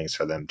some things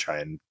for them. Try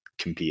and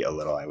compete a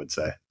little, I would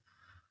say.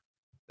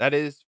 That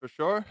is for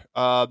sure.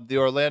 The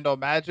Orlando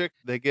Magic,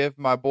 they give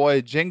my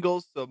boy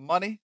Jingles some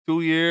money,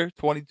 2 year,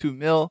 22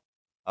 mil.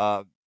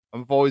 Uh,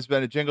 I've always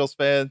been a Jingles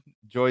fan.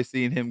 Enjoy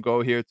seeing him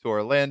go here to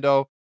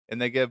Orlando.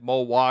 And they give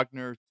Mo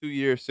Wagner 2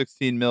 year,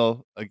 16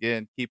 mil.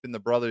 Again, keeping the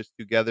brothers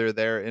together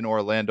there in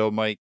Orlando,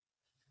 Mike.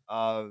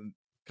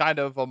 Kind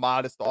of a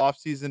modest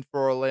offseason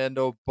for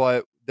Orlando,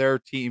 but their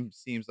team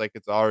seems like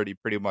it's already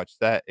pretty much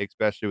set,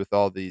 especially with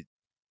all the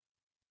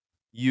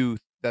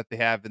youth that they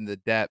have in the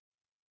depth.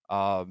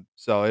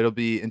 So it'll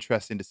be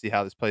interesting to see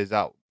how this plays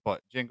out.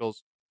 But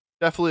Jingles,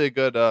 definitely a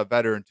good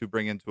veteran to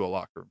bring into a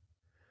locker room.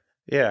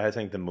 Yeah, I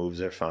think the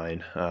moves are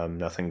fine.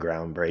 Nothing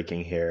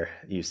groundbreaking here.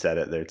 You said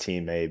it. Their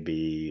team may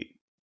be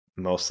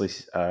mostly,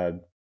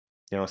 settled.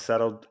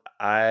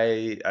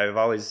 I've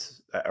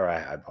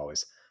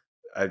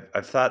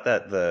thought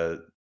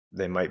that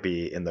they might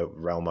be in the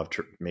realm of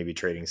maybe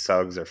trading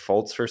Suggs or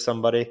Fultz for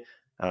somebody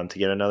to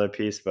get another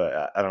piece,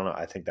 but I don't know.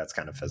 I think that's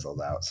kind of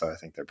fizzled out, so I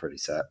think they're pretty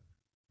set.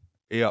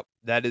 Yep,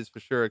 that is for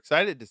sure.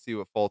 Excited to see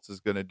what Fultz is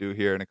going to do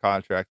here in a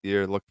contract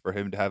year. Look for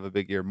him to have a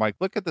big year. Mike,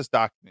 look at this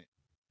document.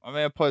 My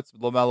man puts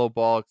LaMelo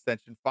Ball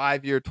extension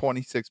 5 year,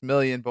 26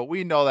 million, but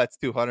we know that's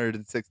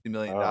 $260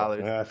 million. Oh,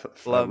 yeah,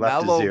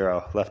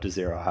 LaMelo left a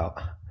zero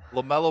out.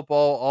 LaMelo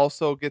Ball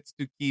also gets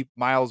to keep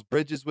Miles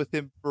Bridges with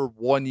him for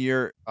 1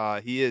 year.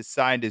 He is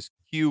signed as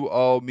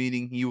QO,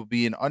 meaning he will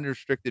be an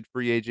unrestricted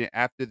free agent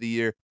after the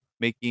year,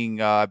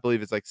 making I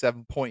believe it's like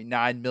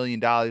 $7.9 million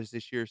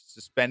this year,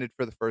 suspended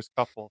for the first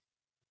couple.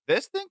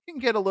 This thing can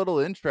get a little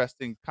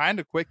interesting kind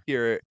of quick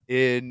here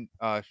in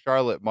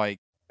Charlotte, Mike.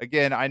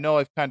 Again, I know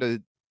I've kind of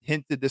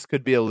hinted this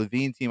could be a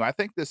LaVine team. I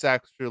think this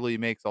actually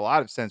makes a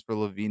lot of sense for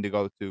LaVine to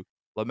go to.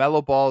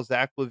 LaMelo Ball,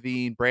 Zach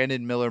LaVine,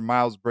 Brandon Miller,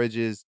 Miles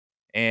Bridges,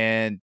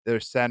 and their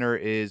center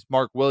is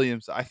Mark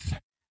Williams.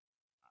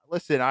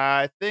 Listen,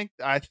 I think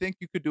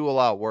you could do a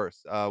lot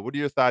worse. What are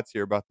your thoughts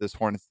here about this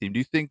Hornets team? Do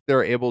you think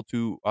they're able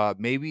to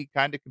maybe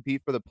kind of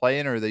compete for the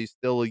play-in, or are they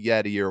still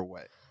yet a year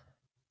away?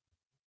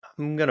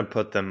 I'm gonna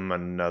put them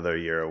another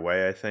year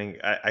away. I think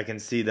I can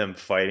see them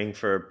fighting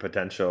for a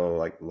potential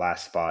like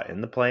last spot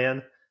in the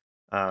plan.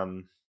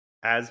 Um,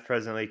 as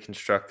presently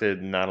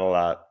constructed, not a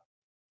lot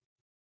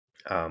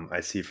I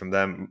see from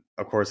them.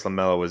 Of course,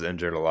 Lamelo was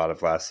injured a lot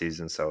of last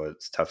season, so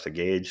it's tough to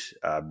gauge.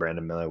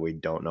 Brandon Miller, we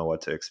don't know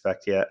what to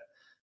expect yet.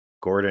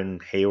 Gordon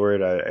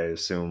Hayward, I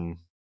assume,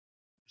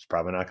 is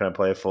probably not going to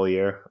play a full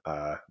year.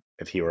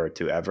 If he were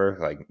to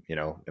ever,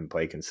 and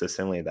play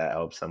consistently, that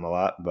helps them a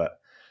lot. But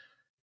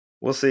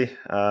we'll see.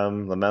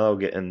 Lamelo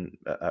getting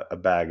a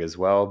bag as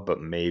well,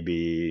 but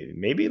maybe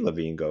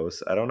LaVine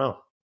goes. I don't know.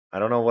 I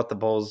don't know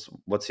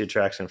what's the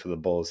attraction for the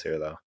Bulls here,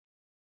 though.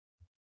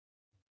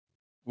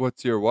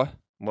 What's your what?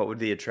 What would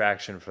the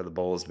attraction for the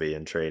Bulls be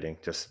in trading?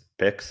 Just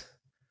picks?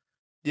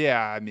 Yeah,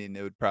 I mean,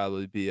 it would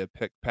probably be a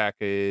pick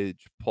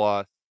package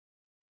plus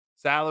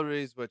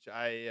salaries, which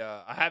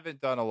I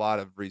haven't done a lot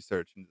of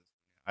research into this.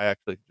 I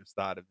actually just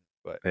thought of it,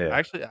 but Yeah.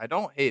 actually I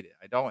don't hate it.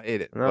 I don't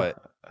hate it, No,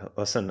 but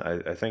listen,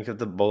 I think if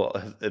the bull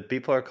if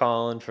people are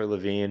calling for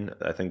Levine,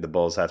 I think the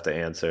Bulls have to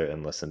answer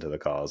and listen to the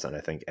calls, and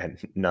I think and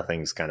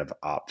nothing's kind of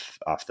off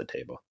the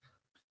table.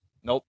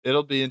 nope,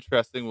 it'll be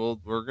interesting.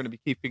 We're going to be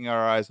keeping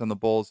our eyes on the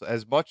Bulls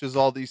as much as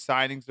all these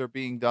signings are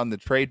being done. The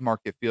trade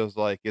market feels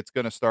like it's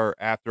going to start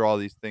after all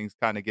these things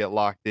kind of get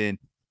locked in.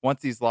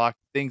 Once these locked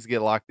things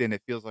get locked in,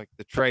 it feels like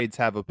the trades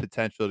have a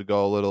potential to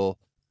go a little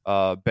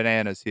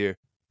bananas here.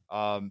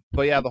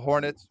 But yeah, the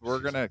Hornets, we're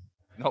Excuse me. gonna.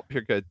 Nope,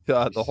 you're good.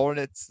 The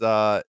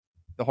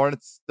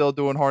Hornets still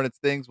doing Hornets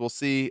things. We'll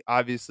see.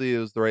 Obviously, it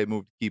was the right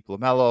move to keep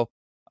Lamelo.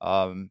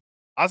 Um,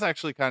 I was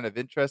actually kind of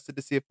interested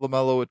to see if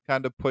LaMelo would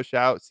kind of push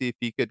out, see if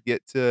he could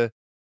get to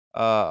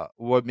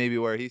what maybe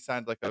where he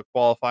signed like a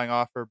qualifying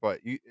offer.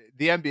 But the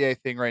NBA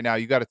thing right now,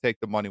 you got to take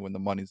the money when the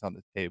money's on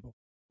the table.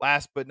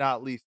 Last but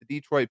not least, the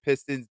Detroit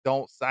Pistons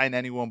don't sign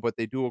anyone, but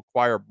they do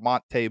acquire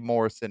Monte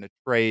Morris in a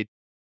trade.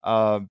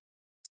 Um,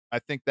 I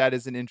think that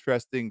is an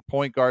interesting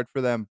point guard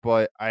for them,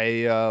 but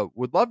I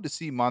would love to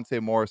see Monte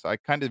Morris. I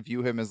kind of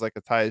view him as like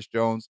a Tyus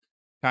Jones.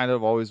 Kind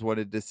of always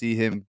wanted to see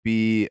him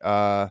be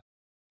a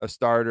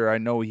starter. I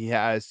know he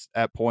has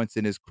at points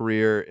in his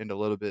career and a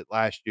little bit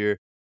last year.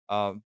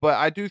 But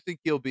I do think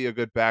he'll be a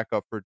good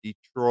backup for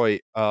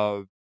Detroit.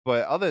 But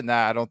other than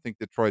that, I don't think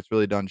Detroit's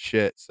really done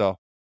shit. So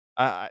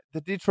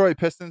the Detroit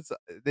Pistons,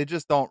 they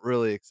just don't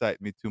really excite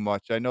me too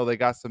much. I know they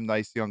got some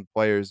nice young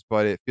players,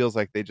 but it feels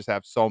like they just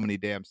have so many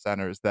damn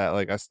centers that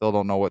like I still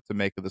don't know what to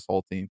make of this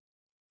whole team.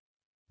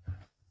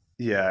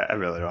 Yeah, I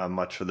really don't have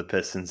much for the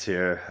Pistons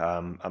here.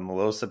 I'm a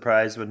little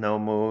surprised with no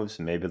moves.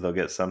 Maybe they'll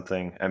get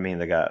something. I mean,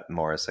 they got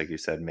Morris, like you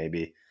said.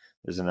 Maybe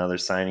there's another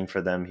signing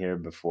for them here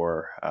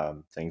before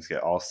things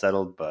get all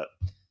settled. But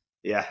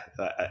yeah,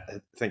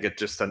 I think it's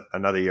just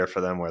another year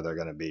for them where they're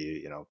going to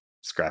be,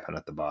 scrapping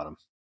at the bottom.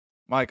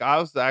 Mike, I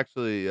was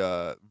actually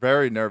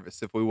very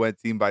nervous if we went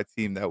team by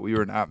team that we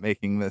were not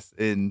making this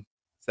in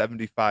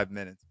 75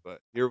 minutes, but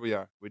here we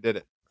are. We did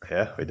it.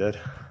 Yeah, we did.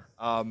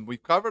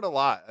 We've covered a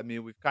lot. I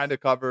mean, we've kind of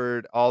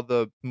covered all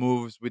the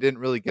moves. We didn't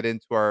really get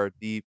into our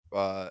deep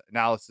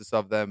analysis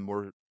of them.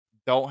 We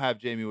don't have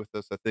Jamie with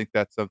us. I think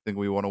that's something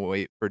we want to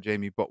wait for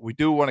Jamie, but we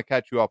do want to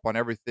catch you up on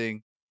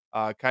everything.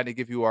 Kind of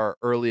give you our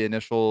early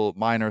initial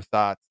minor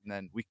thoughts, and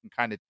then we can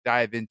kind of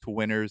dive into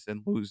winners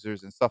and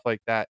losers and stuff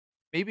like that.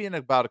 Maybe in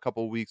about a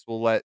couple of weeks,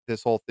 we'll let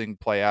this whole thing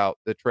play out.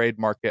 The trade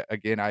market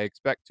again, I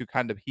expect to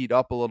kind of heat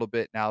up a little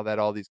bit now that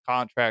all these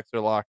contracts are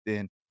locked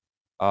in.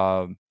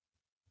 Um,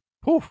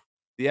 Whew,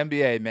 the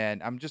NBA,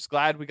 man. I'm just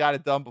glad we got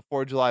it done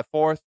before July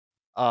 4th.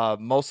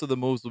 Most of the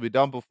moves will be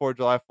done before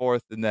July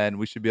 4th, and then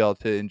we should be able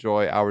to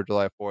enjoy our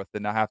July 4th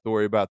and not have to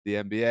worry about the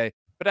NBA.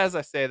 But as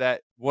I say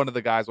that, one of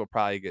the guys will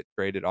probably get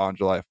traded on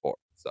July 4th.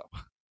 So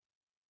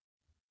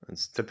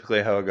It's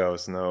typically how it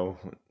goes. No,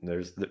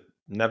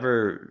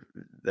 never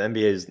the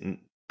NBA is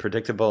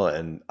predictable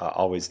and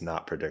always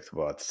not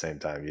predictable at the same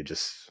time.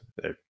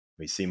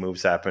 We see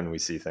moves happen, we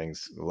see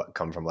things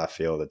come from left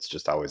field. It's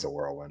just always a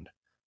whirlwind.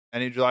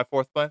 any July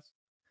 4th plans?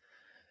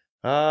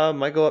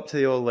 Might go up to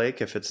the old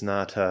lake if it's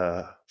not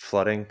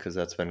flooding because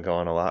that's been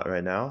going a lot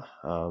right now.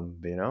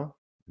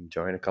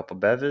 Enjoying a couple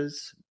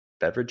beverages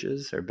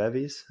or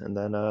bevies, and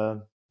then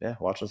yeah,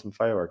 watching some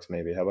fireworks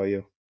maybe. How about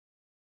you?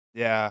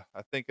 Yeah,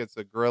 I think it's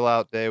a grill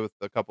out day with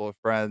a couple of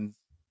friends.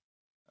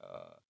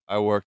 I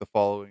work the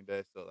following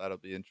day, so that'll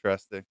be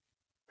interesting.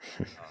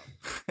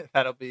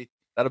 That'll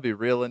be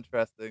real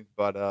interesting.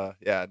 But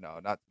yeah, no,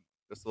 not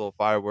just a little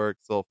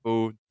fireworks, a little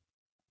food,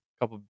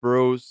 couple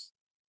brews,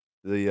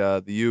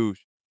 the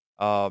huge.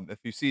 If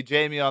you see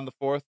Jamie on the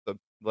 4th,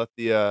 let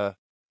the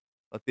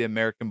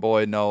American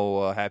boy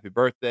know happy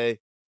birthday.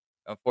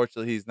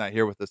 Unfortunately, he's not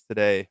here with us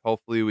today.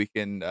 Hopefully, we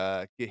can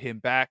get him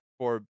back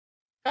for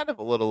kind of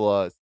a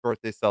little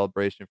birthday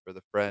celebration for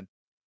the friend.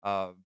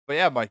 But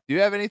yeah, Mike, do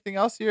you have anything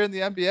else here in the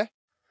NBA?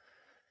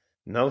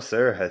 No,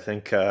 sir. I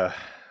think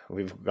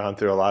we've gone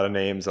through a lot of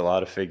names, a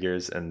lot of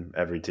figures, and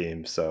every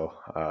team. So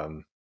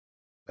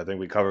I think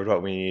we covered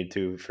what we need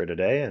to for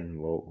today, and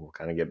we'll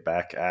kind of get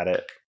back at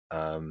it,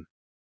 um,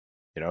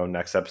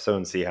 next episode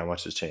and see how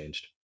much has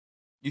changed.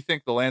 You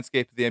think the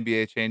landscape of the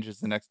NBA changes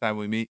the next time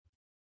we meet?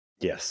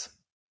 Yes.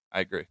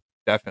 I agree.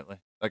 Definitely.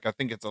 Like, I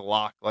think it's a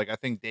lock. Like, I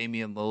think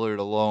Damian Lillard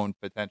alone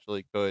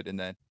potentially could, and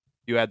then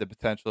you had the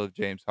potential of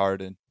James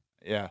Harden.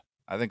 Yeah,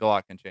 I think a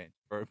lot can change.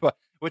 But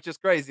which is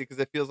crazy because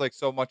it feels like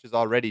so much has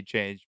already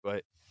changed.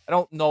 But I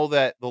don't know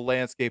that the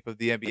landscape of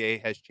the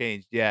NBA has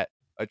changed yet.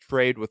 A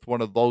trade with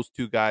one of those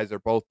two guys or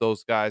both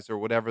those guys or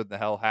whatever the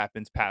hell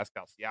happens,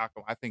 Pascal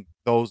Siakam. I think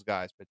those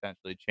guys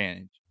potentially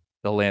change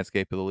the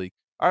landscape of the league.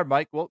 All right,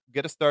 Mike. Well,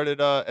 get us started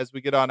as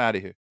we get on out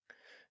of here.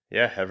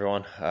 Yeah,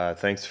 everyone.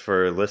 Thanks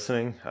for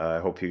listening. I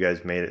hope you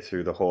guys made it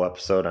through the whole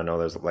episode. I know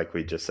there's, like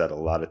we just said, a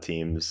lot of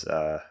teams,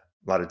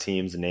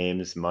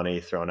 names, money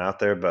thrown out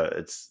there, but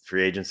it's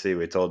free agency.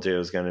 We told you it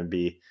was going to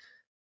be,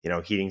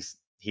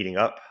 heating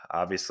up.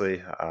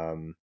 Obviously,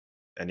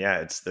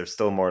 yeah, there's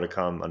still more to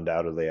come,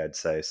 undoubtedly, I'd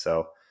say.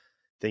 So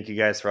thank you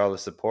guys for all the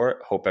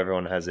support. Hope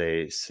everyone has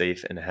a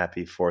safe and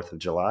happy 4th of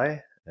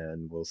July,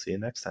 and we'll see you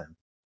next time.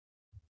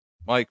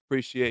 Mike,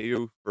 appreciate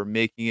you for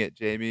making it,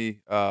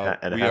 Jamie.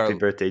 And happy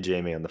birthday,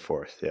 Jamie, on the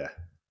 4th. Yeah.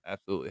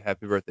 Absolutely.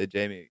 Happy birthday,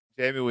 Jamie.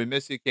 Jamie, we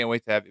miss you. Can't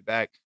wait to have you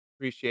back.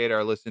 Appreciate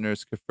our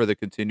listeners for the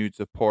continued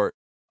support.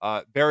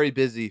 Very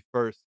busy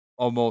first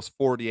almost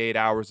 48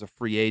 hours of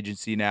free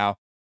agency now.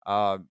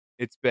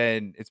 It's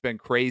been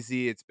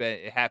crazy.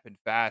 It happened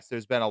fast.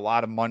 There's been a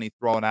lot of money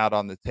thrown out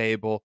on the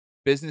table.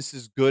 Business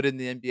is good in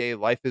the NBA.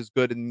 Life is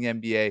good in the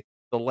NBA.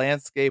 The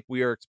landscape,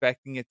 we are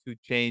expecting it to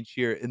change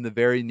here in the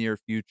very near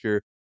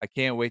future. I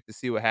can't wait to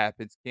see what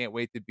happens. Can't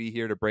wait to be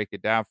here to break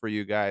it down for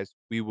you guys.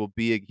 We will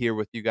be here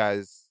with you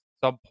guys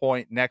some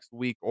point next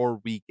week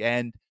or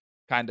weekend.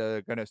 Kind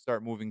of going to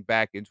start moving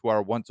back into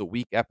our once a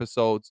week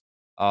episodes.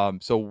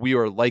 So we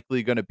are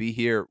likely going to be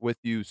here with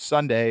you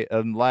Sunday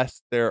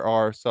unless there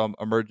are some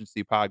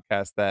emergency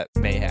podcasts that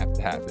may have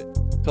to happen.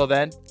 Till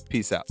then,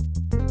 peace out.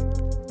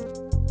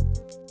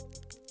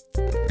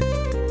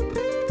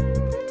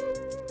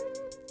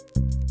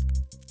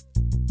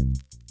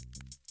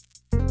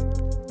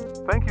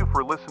 Thank you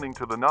for listening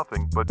to the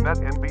Nothing But Net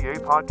NBA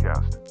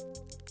podcast.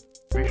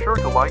 Be sure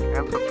to like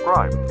and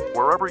subscribe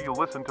wherever you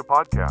listen to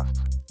podcasts.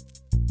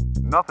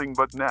 Nothing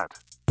But Net.